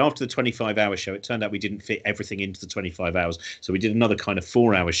that we did after the 25-hour show, it turned out we didn't fit everything into the 25 hours, so we did another kind of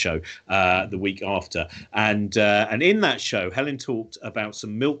 4-hour show the week after, and in that show Helen talked about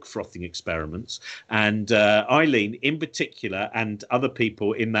some milk frothing experiments, and Eileen in particular and other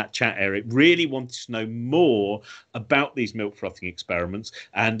people in that chat area really wanted to know more about these milk frothing experiments,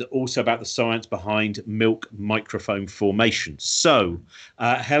 and also about the science behind milk microfoam formation. So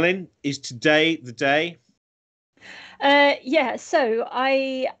Helen, is today the day? So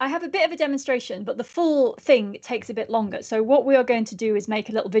I have a bit of a demonstration, but the full thing takes a bit longer. So what we are going to do is make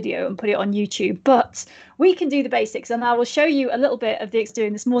a little video and put it on YouTube, but we can do the basics, and I will show you a little bit of the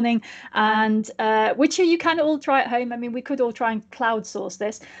doing this morning, and which you can all try at home. I mean, we could all try and cloud source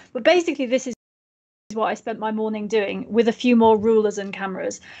this, but basically this is what I spent my morning doing with a few more rulers and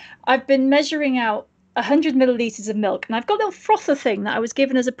cameras. I've been measuring out 100 millilitres of milk, and I've got a little frother thing that I was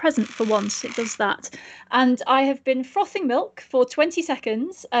given as a present for once. It does that, and I have been frothing milk for 20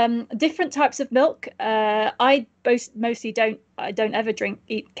 seconds. Different types of milk. I mostly don't ever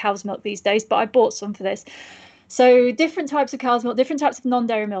eat cow's milk these days, but I bought some for this. So different types of cow's milk, different types of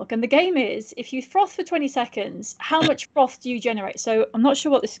non-dairy milk, and the game is, if you froth for 20 seconds, how much froth do you generate? So I'm not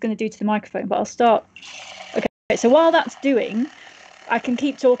sure what this is going to do to the microphone, but I'll start. Okay, so while that's doing, I can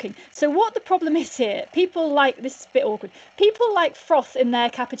keep talking. So what the problem is here, people like, this is a bit awkward, people like froth in their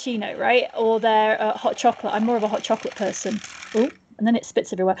cappuccino, right? Or their hot chocolate. I'm more of a hot chocolate person. Ooh, and then it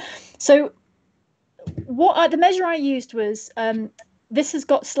spits everywhere. So the measure I used was, this has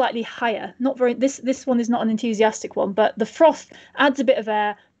got slightly higher. Not very. This one is not an enthusiastic one, but the froth adds a bit of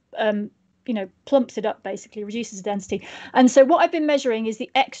air, plumps it up, basically reduces the density. And so what I've been measuring is the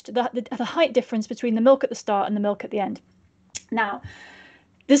height difference between the milk at the start and the milk at the end. Now,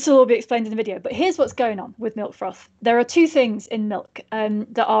 this will all be explained in the video, but here's what's going on with milk froth. There are two things in milk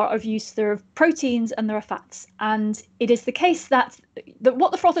that are of use. There are proteins and there are fats. And it is the case that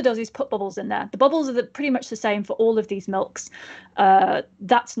what the frother does is put bubbles in there. The bubbles are pretty much the same for all of these milks. So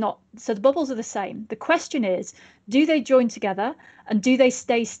the bubbles are the same. The question is, do they join together and do they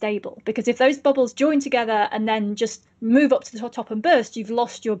stay stable? Because if those bubbles join together and then just move up to the top and burst, you've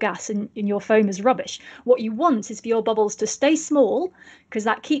lost your gas and your foam is rubbish. What you want is for your bubbles to stay small, because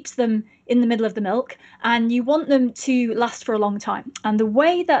that keeps them in the middle of the milk, and you want them to last for a long time. And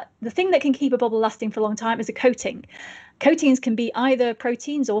the thing that can keep a bubble lasting for a long time is a coating. Coatings can be either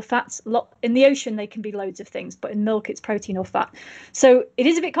proteins or fats. In the ocean, they can be loads of things, but in milk, it's protein or fat. So it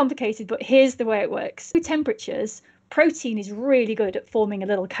is a bit complicated, but here's the way it works. At temperatures, protein is really good at forming a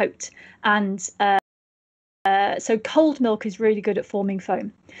little coat. And so cold milk is really good at forming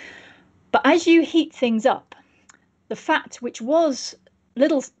foam. But as you heat things up, the fat, which was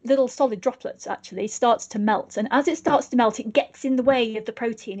little solid droplets, actually starts to melt, and as it starts to melt, it gets in the way of the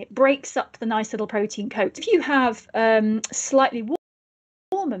protein. It breaks up the nice little protein coat. If you have slightly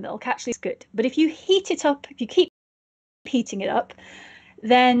warmer milk, actually it's good, but if you heat it up, if you keep heating it up,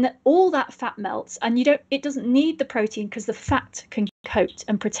 then all that fat melts, and it doesn't need the protein because the fat can coat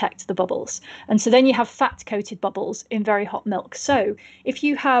and protect the bubbles. And so then you have fat coated bubbles in very hot milk. So if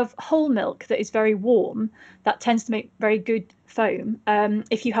you have whole milk that is very warm, that tends to make very good foam.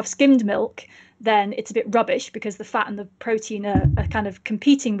 If you have skimmed milk, then it's a bit rubbish because the fat and the protein are kind of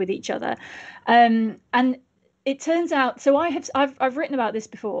competing with each other. And it turns out, so I've written about this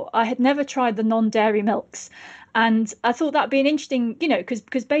before. I had never tried the non-dairy milks, and I thought that'd be an interesting,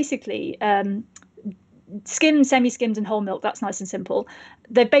 because basically skimmed, semi-skimmed and whole milk, that's nice and simple.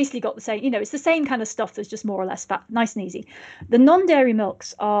 They've basically got the same, it's the same kind of stuff. There's just more or less fat, nice and easy. The non-dairy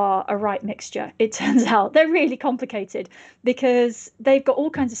milks are a right mixture. It turns out they're really complicated because they've got all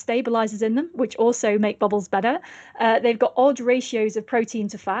kinds of stabilizers in them, which also make bubbles better. They've got odd ratios of protein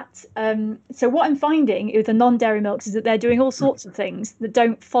to fat. So what I'm finding with the non-dairy milks is that they're doing all sorts of things that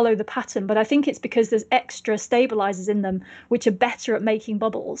don't follow the pattern, but I think it's because there's extra stabilizers in them, which are better at making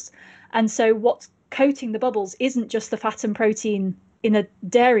bubbles. And so what's coating the bubbles isn't just the fat and protein in a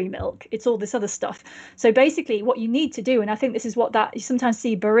dairy milk, it's all this other stuff. So basically what you need to do, and I think this is what that you sometimes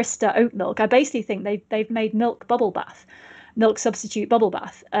see barista oat milk, I basically think they've made milk substitute bubble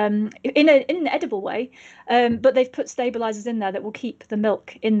bath in an edible way, but they've put stabilizers in there that will keep the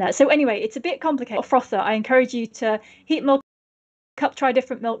milk in there. So anyway, it's a bit complicated. Frother, I encourage you to heat milk up, try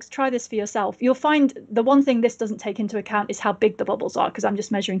different milks, try this for yourself. You'll find the one thing this doesn't take into account is how big the bubbles are, because I'm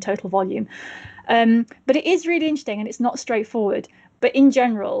just measuring total volume. But it is really interesting and it's not straightforward. But in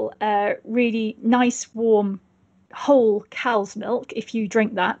general, really nice, warm, whole cow's milk, if you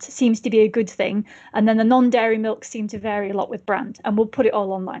drink that, seems to be a good thing. And then the non-dairy milks seem to vary a lot with brand, and we'll put it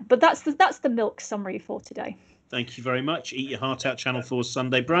all online. But that's the milk summary for today. Thank you very much. Eat Your Heart Out, Channel 4's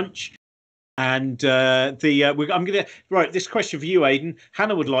Sunday Brunch. And I'm gonna this question for you, Aidan.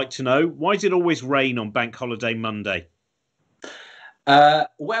 Hannah would like to know, why does it always rain on Bank Holiday Monday?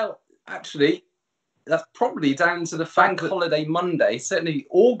 Well, actually, that's probably down to the Bank Holiday Monday. Certainly,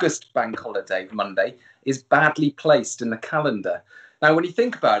 August Bank Holiday Monday is badly placed in the calendar. Now, when you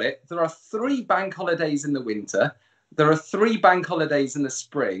think about it, there are 3 bank holidays in the winter. There are 3 bank holidays in the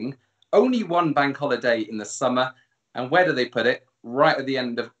spring. Only 1 bank holiday in the summer. And where do they put it? Right at the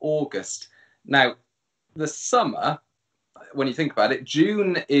end of August. Now, the summer, when you think about it,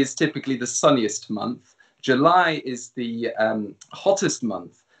 June is typically the sunniest month. July is the hottest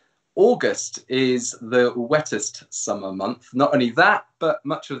month. August is the wettest summer month. Not only that, but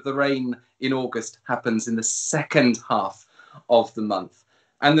much of the rain in August happens in the second half of the month.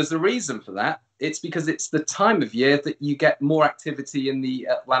 And there's a reason for that. it's because it's the time of year that you get more activity in the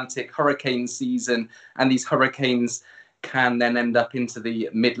Atlantic hurricane season, and these hurricanes can then end up into the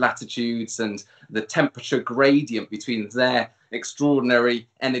mid-latitudes, and the temperature gradient between their extraordinary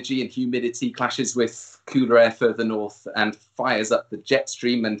energy and humidity clashes with cooler air further north and fires up the jet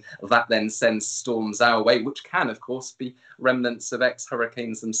stream, and that then sends storms our way, which can, of course, be remnants of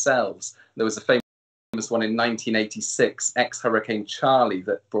ex-hurricanes themselves. There was a famous one in 1986, ex-Hurricane Charlie,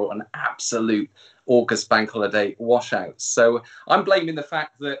 that brought an absolute August bank holiday washout. So I'm blaming the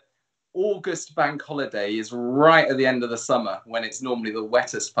fact that August bank holiday is right at the end of the summer, when it's normally the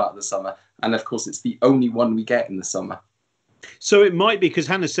wettest part of the summer. And of course, it's the only one we get in the summer. So it might be, because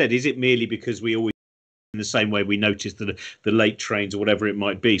Hannah said, is it merely because we always, in the same way we noticed the late trains or whatever it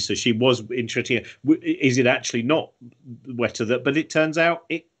might be? So she was interested. Is it actually not wetter? But it turns out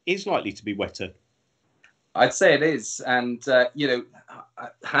it is likely to be wetter. I'd say it is. And,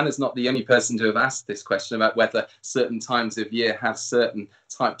 Hannah's not the only person to have asked this question about whether certain times of year have certain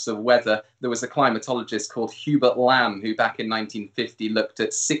types of weather. There was a climatologist called Hubert Lamb who back in 1950 looked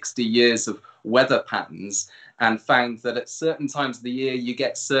at 60 years of weather patterns and found that at certain times of the year you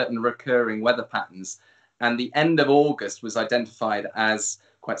get certain recurring weather patterns. And the end of August was identified as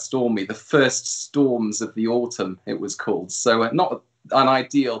quite stormy. The first storms of the autumn, it was called. So not an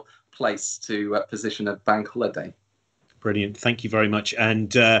ideal place to position a bank holiday. Brilliant. Thank you very much.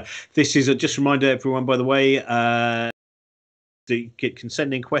 And this is just a reminder, everyone, by the way, can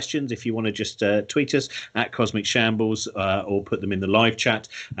send in questions if you want to just tweet us at Cosmic Shambles or put them in the live chat.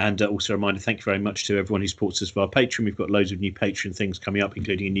 And also a reminder, thank you very much to everyone who supports us via Patreon. We've got loads of new Patreon things coming up,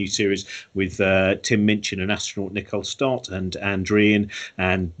 including a new series with Tim Minchin and astronaut Nicole Stott and Andrian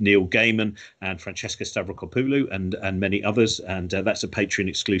and Neil Gaiman and Francesca Stavrokopoulou and many others. And that's a Patreon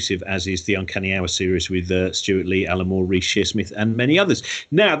exclusive, as is the Uncanny Hour series with Stuart Lee, Alan Moore, Rhys Shearsmith and many others.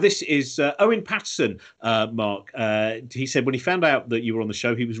 Now, this is Owen Patterson, Mark. He said when he found out that you were on the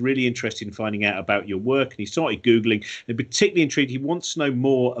show, he was really interested in finding out about your work, and he started Googling, and particularly intrigued. He wants to know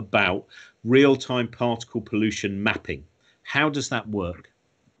more about real-time particle pollution mapping. How does that work?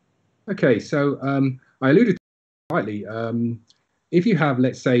 Okay, so I alluded to it slightly. If you have,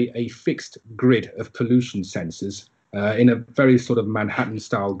 let's say, a fixed grid of pollution sensors in a very sort of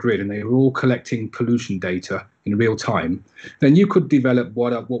Manhattan-style grid, and they were all collecting pollution data in real time, then you could develop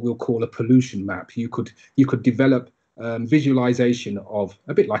what we'll call a pollution map. You could develop visualization of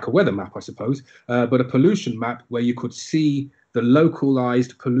a bit like a weather map, I suppose, but a pollution map where you could see the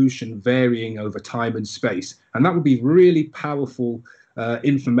localized pollution varying over time and space. And that would be really powerful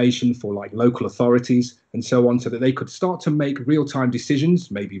information for like local authorities and so on, so that they could start to make real-time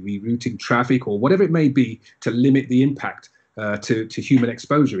decisions, maybe rerouting traffic or whatever it may be, to limit the impact to human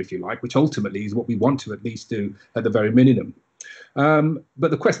exposure, if you like, which ultimately is what we want to at least do at the very minimum.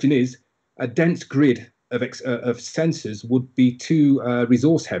 But the question is, a dense grid of sensors would be too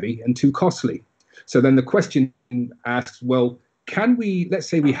resource heavy and too costly. So then the question asks, well, can we, let's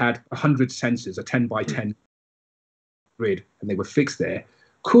say we had 100 sensors, a 10 by 10 grid, and they were fixed there.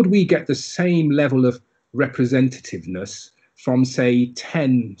 Could we get the same level of representativeness from, say,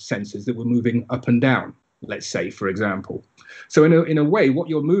 10 sensors that were moving up and down, let's say, for example? So in a way, what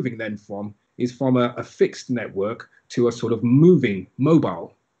you're moving then from is from a fixed network to a sort of moving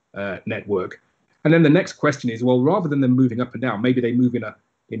mobile network. And then the next question is, well, rather than them moving up and down, maybe they move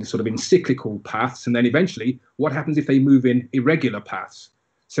in sort of in cyclical paths, and then eventually, what happens if they move in irregular paths?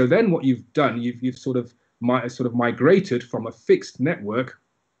 So then what you've done, you've sort of migrated from a fixed network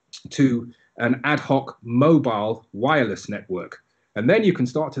to an ad hoc mobile wireless network. And then you can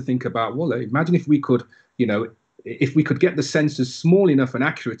start to think about, well, imagine if we could, if we could get the sensors small enough and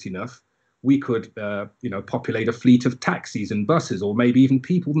accurate enough, we could, populate a fleet of taxis and buses, or maybe even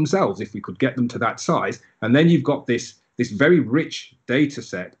people themselves, if we could get them to that size. And then you've got this very rich data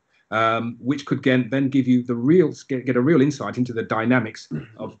set, which could then give you get a real insight into the dynamics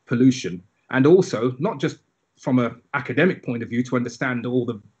of pollution, and also not just from an academic point of view to understand all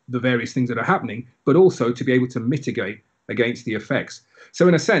the various things that are happening, but also to be able to mitigate against the effects. So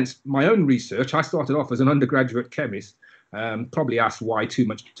in a sense, my own research, I started off as an undergraduate chemist. Probably asked why too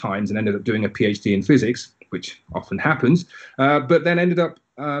much times and ended up doing a PhD in physics, which often happens, but then ended up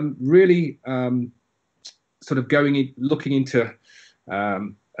really sort of looking into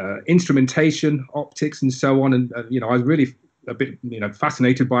instrumentation, optics, and so on. And I was really a bit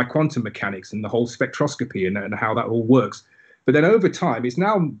fascinated by quantum mechanics and the whole spectroscopy and how that all works. But then over time, it's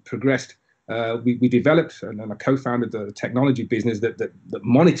now progressed. We developed and I co-founded the technology business that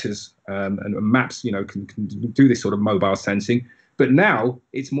monitors and maps, can do this sort of mobile sensing. But now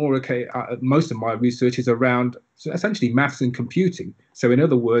it's more okay. Most of my research is around essentially maths and computing. So in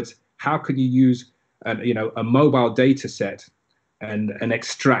other words, how can you use a mobile data set and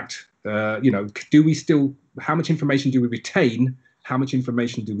extract, do we still, how much information do we retain? How much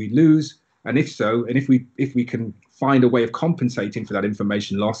information do we lose? And if so, and if we can find a way of compensating for that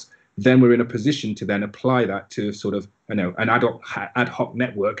information loss, then we're in a position to then apply that to sort of, an ad hoc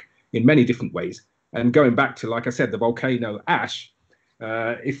network in many different ways. And going back to, like I said, the volcano ash,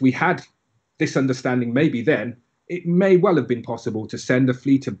 if we had this understanding, maybe then it may well have been possible to send a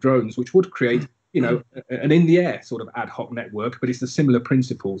fleet of drones, which would create, an in the air sort of ad hoc network, but it's the similar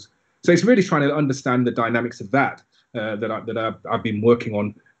principles. So it's really trying to understand the dynamics of that I've been working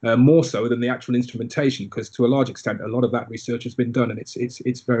on more so than the actual instrumentation, because to a large extent, a lot of that research has been done, and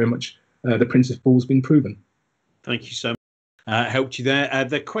it's very much the principles been proven. Thank you so much. Helped you there.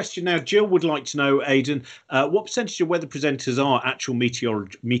 The question now, Jill would like to know, Aidan, what percentage of weather presenters are actual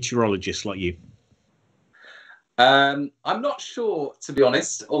meteorologists like you? I'm not sure, to be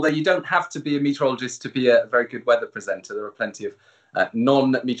honest, although you don't have to be a meteorologist to be a very good weather presenter. There are plenty of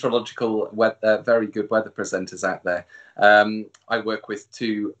non-meteorological, very good weather presenters out there. I work with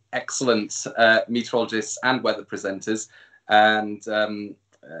two excellent meteorologists and weather presenters, and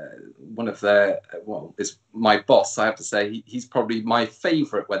one of is my boss. I have to say he's probably my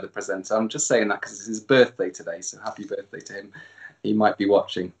favourite weather presenter. I'm just saying that because it's his birthday today, so happy birthday to him. He might be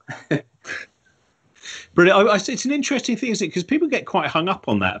watching. Brilliant. It's an interesting thing, isn't it? Because people get quite hung up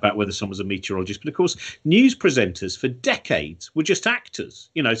on that about whether someone's a meteorologist. But of course, news presenters for decades were just actors.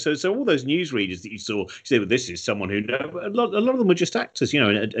 So all those newsreaders that you say, well, this is someone who a lot of them were just actors.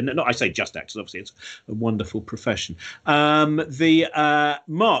 And not, I say just actors. Obviously, it's a wonderful profession.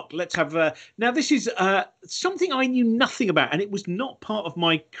 Mark, let's have now. This is something I knew nothing about, and it was not part of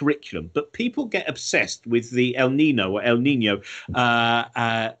my curriculum. But people get obsessed with the El Nino or El Nino,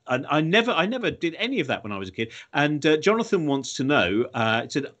 and I never did any of that when I was a kid. And Jonathan wants to know,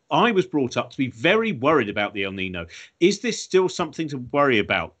 said, I was brought up to be very worried about the El Nino. Is this still something to worry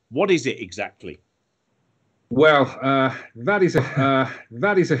about? What is it exactly? Well, that is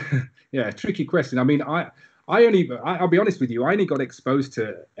a tricky question. I mean, I'll be honest with you, I only got exposed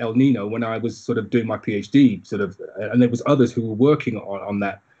to El Nino when I was sort of doing my PhD, and there was others who were working on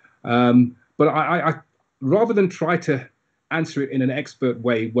that. But I rather than try to answer it in an expert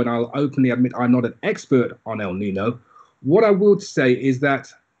way, when I'll openly admit I'm not an expert on El Nino, what I would say is that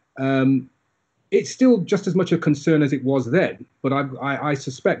it's still just as much a concern as it was then. But I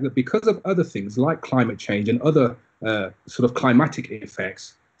suspect that because of other things like climate change and other sort of climatic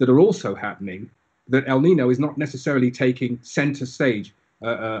effects that are also happening, that El Nino is not necessarily taking center stage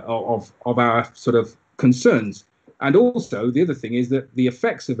of our sort of concerns. And also the other thing is that the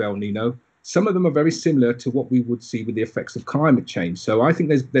effects of El Nino, some of them are very similar to what we would see with the effects of climate change. So I think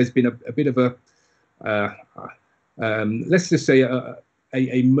there's been a bit of a let's just say a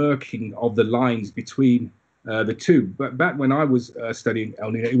murking of the lines between the two. But back when I was studying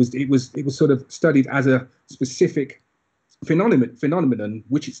El Nino, it was sort of studied as a specific phenomenon,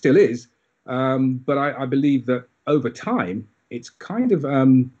 which it still is. But I believe that over time it's kind of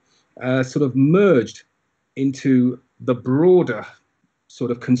sort of merged into the broader sort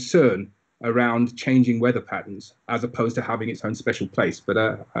of concern around changing weather patterns, as opposed to having its own special place. But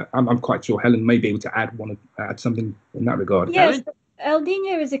I'm quite sure Helen may be able to add something in that regard. Yes, El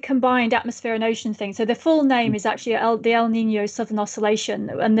Nino is a combined atmosphere and ocean thing. So the full name is actually the El Nino Southern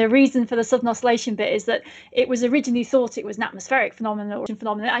Oscillation. And the reason for the Southern Oscillation bit is that it was originally thought it was an atmospheric phenomenon or ocean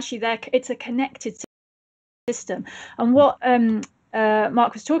phenomenon. Actually, it's a connected system. And what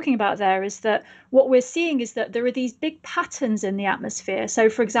Mark was talking about there is that what we're seeing is that there are these big patterns in the atmosphere. So,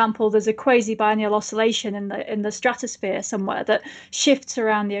 for example, there's a quasi-biennial oscillation in the stratosphere somewhere that shifts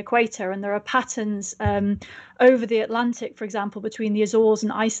around the equator, and there are patterns over the Atlantic, for example, between the Azores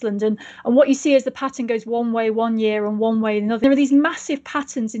and Iceland. And what you see is the pattern goes one way one year and one way another. There are these massive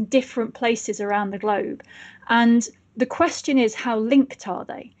patterns in different places around the globe, and the question is, how linked are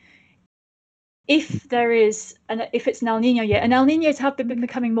they? If there is, and if it's an El Nino year, and El Ninos have been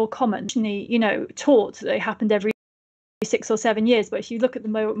becoming more common, taught that they happened every 6 or 7 years, but if you look at the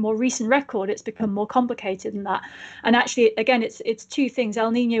more recent record, it's become more complicated than that. And actually, again, it's two things.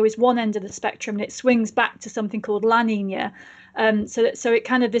 El Nino is one end of the spectrum, and it swings back to something called La Nina. So it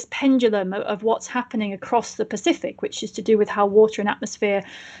kind of this pendulum of what's happening across the Pacific, which is to do with how water and atmosphere,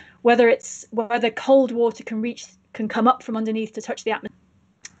 whether cold water can come up from underneath to touch the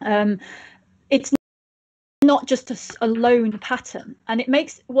atmosphere. It's not just a lone pattern, and it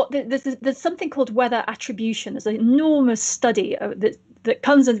makes there's something called weather attribution. There's an enormous study that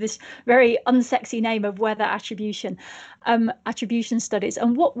comes under this very unsexy name of weather attribution studies,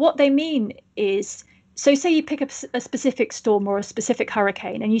 and what they mean is so say you pick up a specific storm or a specific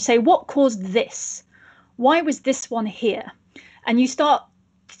hurricane and you say, what caused this? Why was this one here? And you start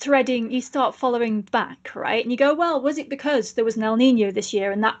following back, right? And you go, well, was it because there was an El Nino this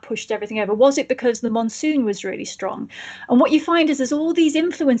year and that pushed everything over? Was it because the monsoon was really strong? And what you find is there's all these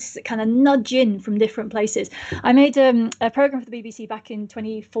influences that kind of nudge in from different places. I made a program for the BBC back in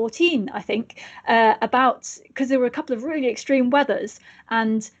 2014, I think, about, because there were a couple of really extreme weathers,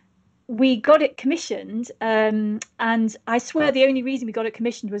 and we got it commissioned, and I swear the only reason we got it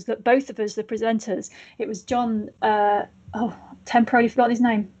commissioned was that both of us, the presenters, it was John, temporarily forgotten his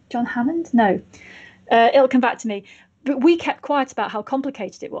name, John Hammond? No, it'll come back to me. But we kept quiet about how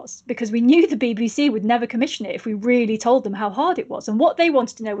complicated it was, because we knew the BBC would never commission it if we really told them how hard it was. And what they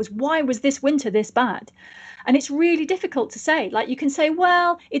wanted to know was, why was this winter this bad? And it's really difficult to say. Like, you can say,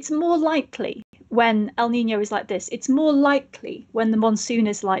 well, it's more likely when El Nino is like this. It's more likely when the monsoon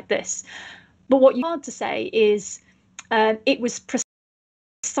is like this. But what you hard to say is it was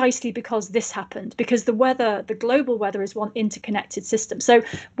precisely because this happened, because the global weather is one interconnected system. So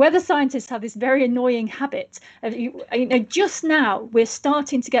weather scientists have this very annoying habit of, just now we're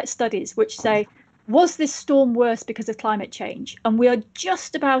starting to get studies which say, was this storm worse because of climate change? And we are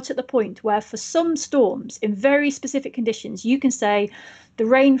just about at the point where for some storms in very specific conditions, you can say the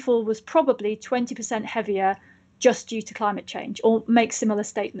rainfall was probably 20% heavier just due to climate change, or make similar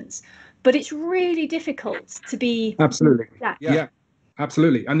statements. But it's really difficult to be absolutely exact. Yeah,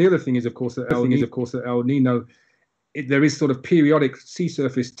 absolutely. And the other thing is, of course, that El Nino, there is sort of periodic sea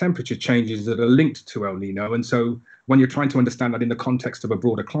surface temperature changes that are linked to El Nino. And so when you're trying to understand that in the context of a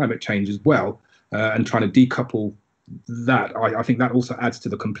broader climate change as well, and trying to decouple that, I think that also adds to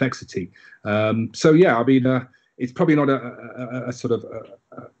the complexity. So yeah, I mean, it's probably not a sort of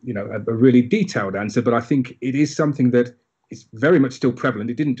a really detailed answer, but I think it is something that is very much still prevalent.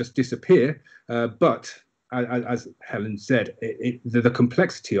 It didn't just disappear, but as Helen said, the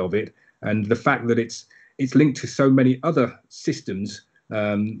complexity of it and the fact that it's linked to so many other systems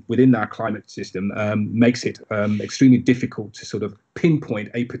within our climate system makes it extremely difficult to sort of pinpoint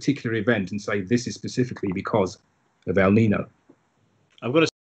a particular event and say this is specifically because of El Nino. I've got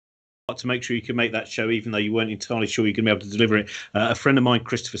to make sure you can make that show, even though you weren't entirely sure you can be able to deliver it. A friend of mine,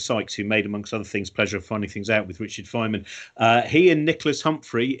 Christopher Sykes, who made, amongst other things, Pleasure of Finding Things Out with Richard Feynman, he and Nicholas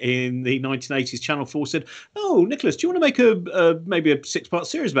Humphrey in the 1980s Channel 4 said, oh, Nicholas, do you want to make maybe a 6-part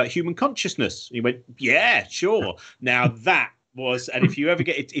series about human consciousness? And he went, yeah, sure. Now that was, and if you ever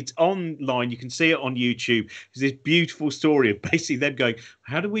get it, it's online, you can see it on YouTube. It's this beautiful story of basically them going,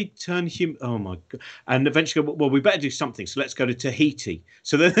 how do we turn human, oh my god, and eventually go, well, we better do something, so let's go to Tahiti.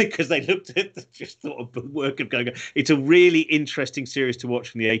 So then, because they looked at just thought of the work of going, it's a really interesting series to watch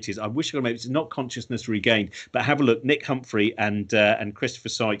from the 80s. I wish I could make it. It's not Consciousness Regained, but have a look, Nick Humphrey and Christopher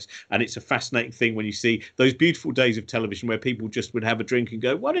Sykes, and it's a fascinating thing when you see those beautiful days of television where people just would have a drink and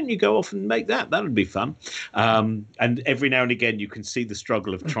go, why don't you go off and make that would be fun. And every now and again you can see the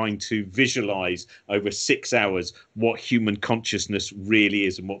struggle of trying to visualize over 6 hours what human consciousness really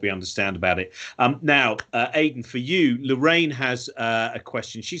is and what we understand about it. Now, Aidan, for you, Lorraine has a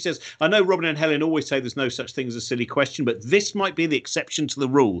question. She says, I know Robin and Helen always say there's no such thing as a silly question, but this might be the exception to the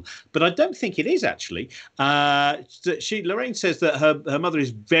rule. But I don't think it is, actually. Lorraine says that her mother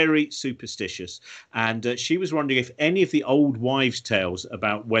is very superstitious, and she was wondering if any of the old wives' tales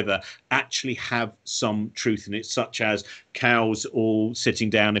about weather actually have some truth in it, such as cows all sitting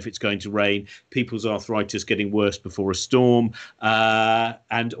down if it's going to rain, people's arthritis getting worse before a storm,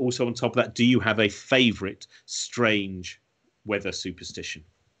 and also on top of that, do you have a favourite strange weather superstition?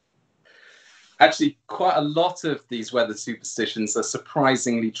 Actually, quite a lot of these weather superstitions are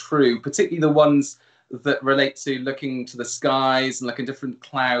surprisingly true, particularly the ones that relate to looking to the skies and looking at different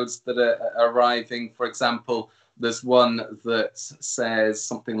clouds that are arriving. For example, there's one that says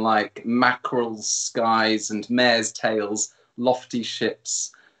something like mackerel skies and mare's tails, lofty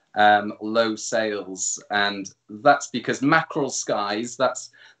ships, low sails. And that's because mackerel skies, that's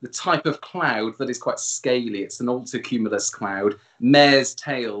the type of cloud that is quite scaly. It's an altocumulus cloud. Mare's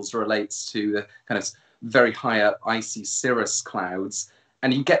tails relates to the kind of very high up icy cirrus clouds.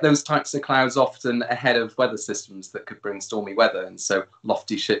 And you get those types of clouds often ahead of weather systems that could bring stormy weather. And so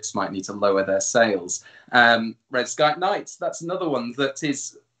lofty ships might need to lower their sails. Red sky nights, that's another one that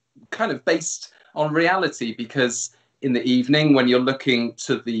is kind of based on reality, because in the evening when you're looking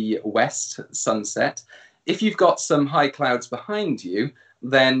to the west sunset, if you've got some high clouds behind you,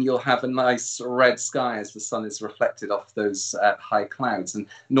 then you'll have a nice red sky as the sun is reflected off those high clouds. And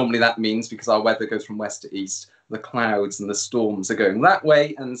normally that means, because our weather goes from west to east, the clouds and the storms are going that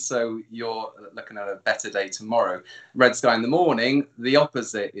way, and so you're looking at a better day tomorrow. Red sky in the morning, the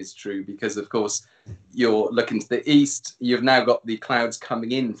opposite is true, because of course you're looking to the east, you've now got the clouds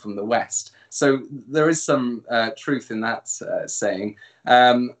coming in from the west. So there is some truth in that saying.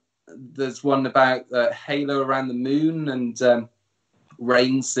 There's one about halo around the moon and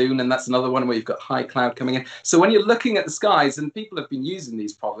rain soon, and that's another one where you've got high cloud coming in. So when you're looking at the skies, and people have been using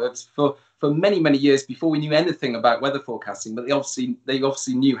these proverbs for many years before we knew anything about weather forecasting, but they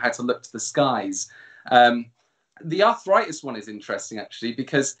obviously knew how to look to the skies. The arthritis one is interesting, actually,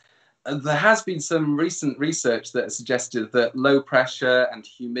 because there has been some recent research that has suggested that low pressure and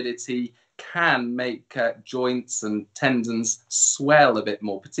humidity can make joints and tendons swell a bit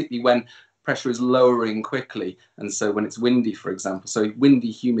more, particularly when pressure is lowering quickly. And so when it's windy, for example, so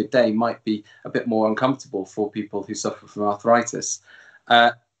windy, humid day might be a bit more uncomfortable for people who suffer from arthritis.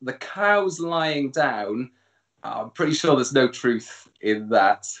 The cows lying down, I'm pretty sure there's no truth in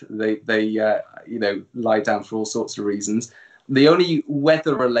that. They lie down for all sorts of reasons. The only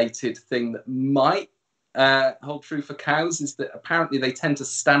weather-related thing that might hold true for cows is that apparently they tend to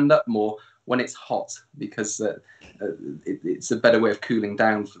stand up more when it's hot, because it's a better way of cooling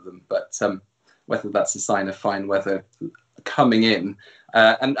down for them. But whether that's a sign of fine weather coming in,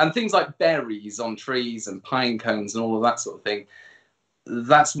 and things like berries on trees and pine cones and all of that sort of thing,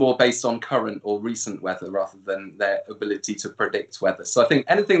 that's more based on current or recent weather rather than their ability to predict weather. So I think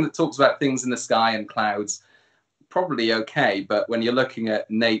anything that talks about things in the sky and clouds, probably okay, but when you're looking at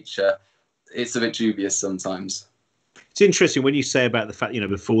nature, it's a bit dubious sometimes. It's interesting when you say about the fact,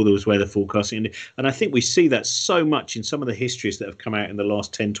 before there was weather forecasting, and I think we see that so much in some of the histories that have come out in the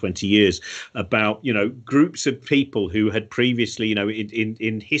last 10, 20 years about, groups of people who had previously,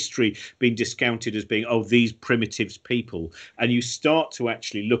 in history been discounted as being, these primitives people. And you start to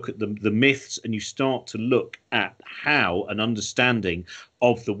actually look at the myths, and you start to look at how an understanding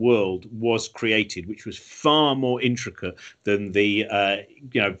of the world was created, which was far more intricate than the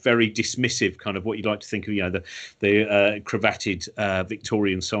very dismissive kind of what you'd like to think of, the cravated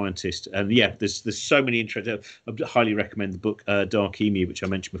Victorian scientist. And there's so many interesting. I highly recommend the book Dark Emu, which I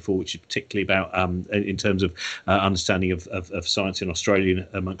mentioned before, which is particularly about in terms of understanding of science in Australia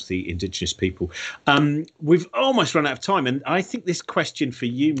amongst the indigenous people. We've almost run out of time, and I think this question for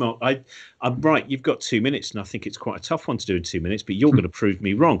you, Mark, I'm right, you've got 2 minutes, and I think it's quite a tough one to do in 2 minutes, but you're going to prove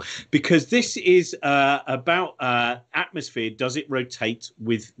me wrong, because this is about atmosphere. Does it rotate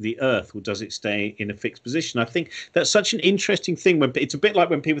with the Earth, or does it stay in a fixed position? I think that's such an interesting thing. When it's a bit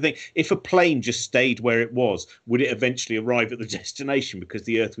like when people think, if a plane just stayed where it was, would it eventually arrive at the destination because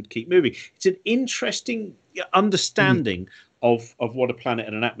the Earth would keep moving? It's an interesting understanding of what a planet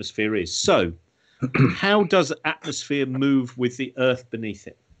and an atmosphere is. So how does atmosphere move with the Earth beneath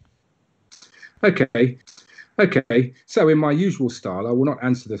it? Okay. So in my usual style, I will not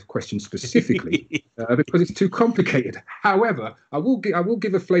answer the question specifically because it's too complicated. However, I will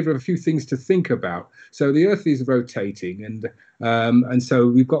give a flavour of a few things to think about. So the Earth is rotating, and so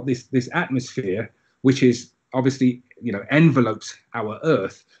we've got this atmosphere, which is obviously envelopes our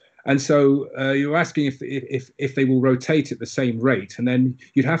Earth. And so you're asking if they will rotate at the same rate, and then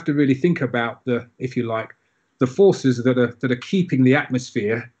you'd have to really think about the forces that are keeping the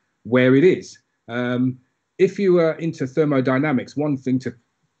atmosphere where it is. If you are into thermodynamics, one thing to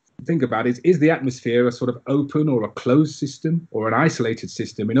think about is the atmosphere a sort of open or a closed system or an isolated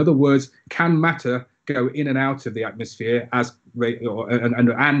system? In other words, can matter go in and out of the atmosphere as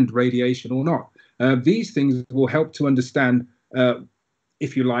and radiation or not? These things will help to understand,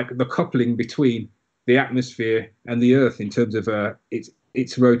 if you like, the coupling between the atmosphere and the Earth in terms of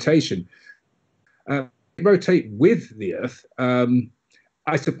its rotation. Rotate with the Earth.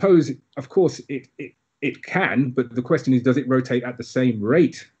 I suppose, of course, it can, but the question is, does it rotate at the same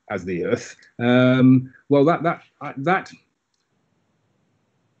rate as the Earth?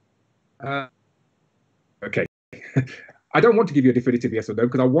 Okay. I don't want to give you a definitive yes or no,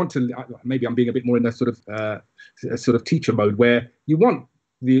 because I want to. Maybe I'm being a bit more in a sort of teacher mode, where you want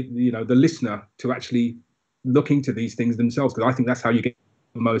the listener to actually look into these things themselves, because I think that's how you get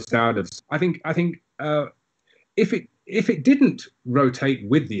the most out of. I think if it didn't rotate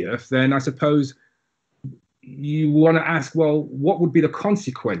with the Earth, then I suppose you want to ask, well, what would be the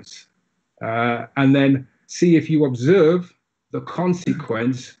consequence? And then see if you observe the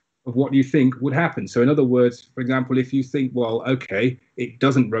consequence of what you think would happen. So in other words, for example, if you think, well, okay, it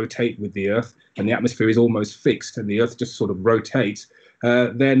doesn't rotate with the Earth and the atmosphere is almost fixed and the Earth just sort of rotates,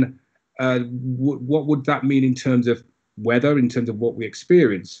 then what would that mean in terms of weather, in terms of what we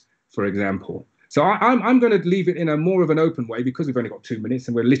experience, for example? So I'm going to leave it in a more of an open way, because we've only got 2 minutes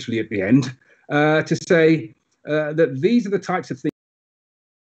and we're literally at the end, to say that these are the types of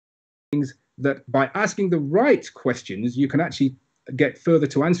things that by asking the right questions, you can actually get further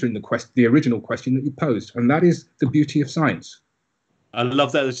to answering the original question that you posed, and that is the beauty of science. I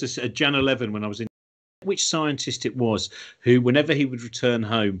love that. There's just Jan 11 when I was in. Which scientist it was who, whenever he would return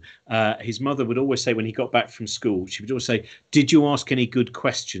home, his mother would always say when he got back from school, she would always say, "Did you ask any good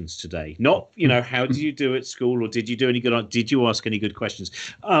questions today?" Not, how did you do at school, or did you do any good? Did you ask any good questions?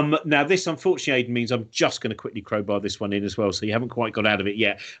 Now, this unfortunately, Aidan, means I'm just going to quickly crowbar this one in as well, so you haven't quite got out of it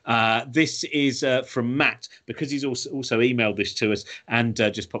yet. This is from Matt, because he's also emailed this to us and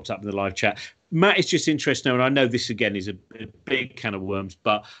just popped up in the live chat. Matt is just interested now, and I know this again is a big can of worms,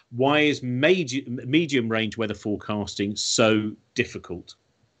 but why is medium range weather forecasting so difficult?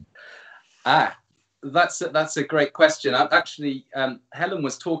 That's a great question. Actually, Helen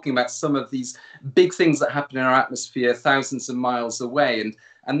was talking about some of these big things that happen in our atmosphere thousands of miles away,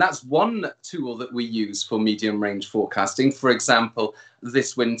 and that's one tool that we use for medium range forecasting. For example,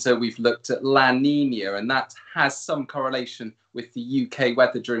 this winter we've looked at La Nina, and that has some correlation with the UK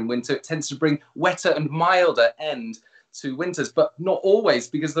weather during winter. It tends to bring wetter and milder end to winters, but not always,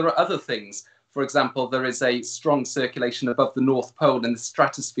 because there are other things. For example, there is a strong circulation above the North Pole in the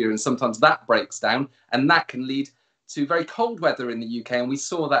stratosphere, and sometimes that breaks down, and that can lead to very cold weather in the UK. And we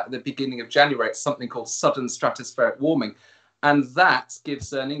saw that at the beginning of January. It's something called sudden stratospheric warming. And that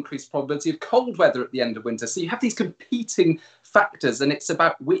gives an increased probability of cold weather at the end of winter. So you have these competing factors, and it's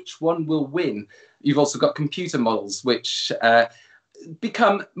about which one will win. You've also got computer models, which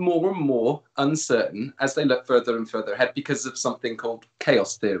become more and more uncertain as they look further and further ahead because of something called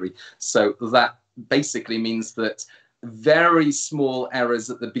chaos theory. So that basically means that very small errors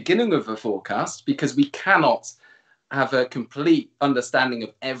at the beginning of a forecast, because we cannot have a complete understanding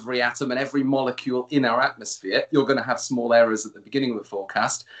of every atom and every molecule in our atmosphere, you're going to have small errors at the beginning of the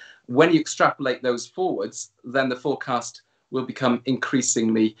forecast. When you extrapolate those forwards, then the forecast will become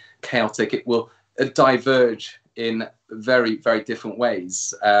increasingly chaotic. It will diverge in very, very different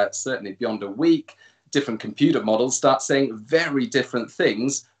ways. Certainly beyond a week, different computer models start saying very different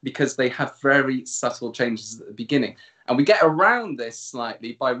things because they have very subtle changes at the beginning. And we get around this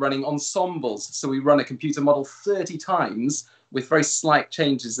slightly by running ensembles. So we run a computer model 30 times with very slight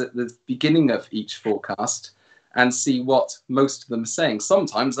changes at the beginning of each forecast and see what most of them are saying.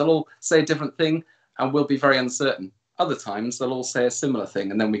 Sometimes they'll all say a different thing and we'll be very uncertain. Other times they'll all say a similar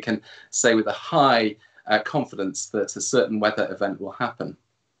thing, and then we can say with a high confidence that a certain weather event will happen.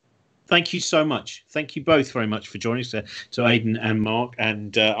 Thank you so much. Thank you both very much for joining us, to Aidan and Mark.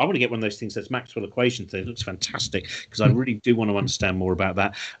 And I want to get one of those things, that's Maxwell equation thing. It looks fantastic, because I really do want to understand more about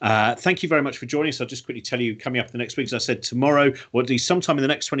that. Thank you very much for joining us. I'll just quickly tell you, coming up the next week, as I said, tomorrow, or at least sometime in the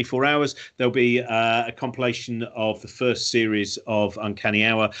next 24 hours, there'll be a compilation of the first series of Uncanny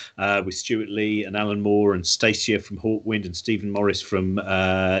Hour with Stuart Lee and Alan Moore and Stacia from Hawkwind and Stephen Morris from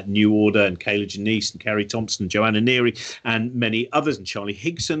New Order and Kayla Janice and Carrie Thompson and Joanna Neary and many others, and Charlie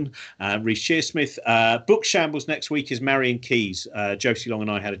Higson. Reece Shearsmith. Book Shambles next week is Marion Keyes. Josie Long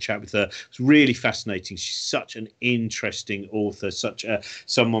and I had a chat with her. It's really fascinating. She's such an interesting author,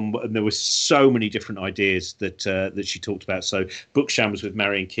 someone, and there were so many different ideas that she talked about. So Book Shambles with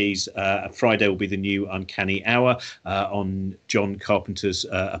Marion Keyes. Friday will be the new Uncanny Hour on John Carpenter's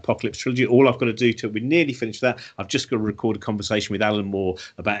Apocalypse trilogy. All I've got to do we're nearly finished that. I've just got to record a conversation with Alan Moore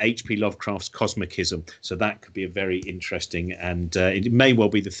about H.P. Lovecraft's Cosmicism. So that could be a very interesting, and it may well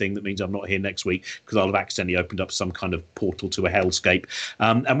be the thing that means I'm not here next week, because I'll have accidentally opened up some kind of portal to a hellscape.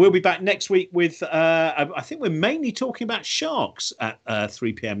 And we'll be back next week with, I think we're mainly talking about sharks at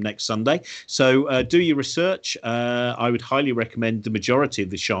 3 p.m. next Sunday. So do your research. I would highly recommend the majority of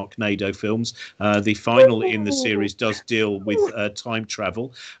the Sharknado films. The final in the series does deal with time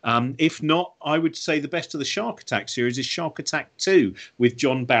travel. If not, I would say the best of the Shark Attack series is Shark Attack 2 with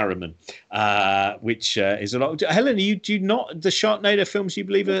John Barrowman, which is a lot. Helen, do you not, the Sharknado films you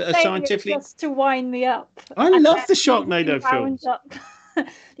believe are scientifically? Just to wind me up. I love the Sharknado films.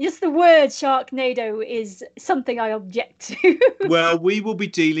 Just the word Sharknado is something I object to. Well, we will be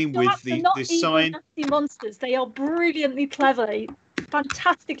dealing with the science. Monsters. They are brilliantly clever,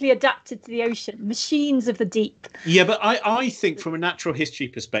 fantastically adapted to the ocean, machines of the deep. Yeah, but I think from a natural history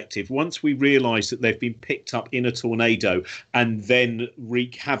perspective, once we realise that they've been picked up in a tornado and then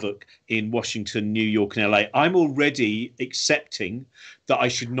wreak havoc in Washington, New York and LA, I'm already accepting that I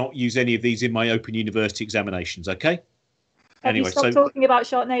should not use any of these in my Open University examinations, okay? Have you stopped talking about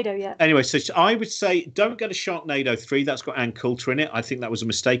Sharknado yet? Anyway, so I would say don't go to Sharknado 3. That's got Ann Coulter in it. I think that was a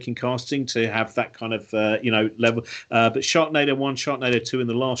mistake in casting to have that kind of, level. But Sharknado 1, Sharknado 2 and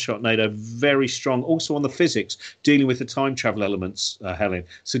the last Sharknado, very strong. Also on the physics, dealing with the time travel elements, Helen.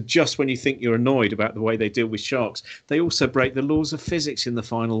 So just when you think you're annoyed about the way they deal with sharks, they also break the laws of physics in the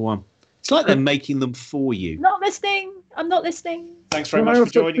final one. It's like they're making them for you. Not listening. I'm not listening. Thanks very much for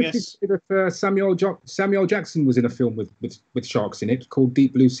joining us. Samuel Jackson was in a film with sharks in it called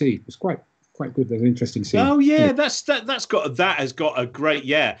Deep Blue Sea. It was quite good. There's an interesting scene. Oh yeah, that has got a great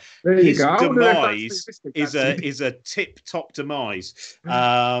There you His go. demise is a tip-top demise.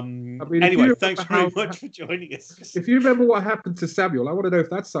 Anyway, thanks very much for joining us. If you remember what happened to Samuel, I want to know if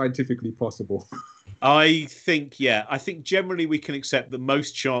that's scientifically possible. I think generally we can accept that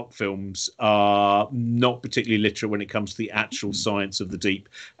most shark films are not particularly literal when it comes to the actual science of the deep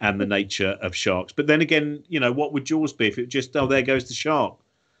and the nature of sharks. But then again, what would Jaws be if it just, there goes the shark?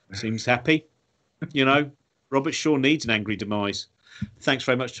 Seems happy. Robert Shaw needs an angry demise. Thanks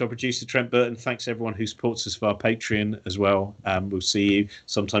very much to our producer, Trent Burton. Thanks everyone who supports us via Patreon as well. We'll see you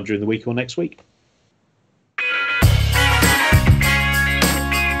sometime during the week or next week.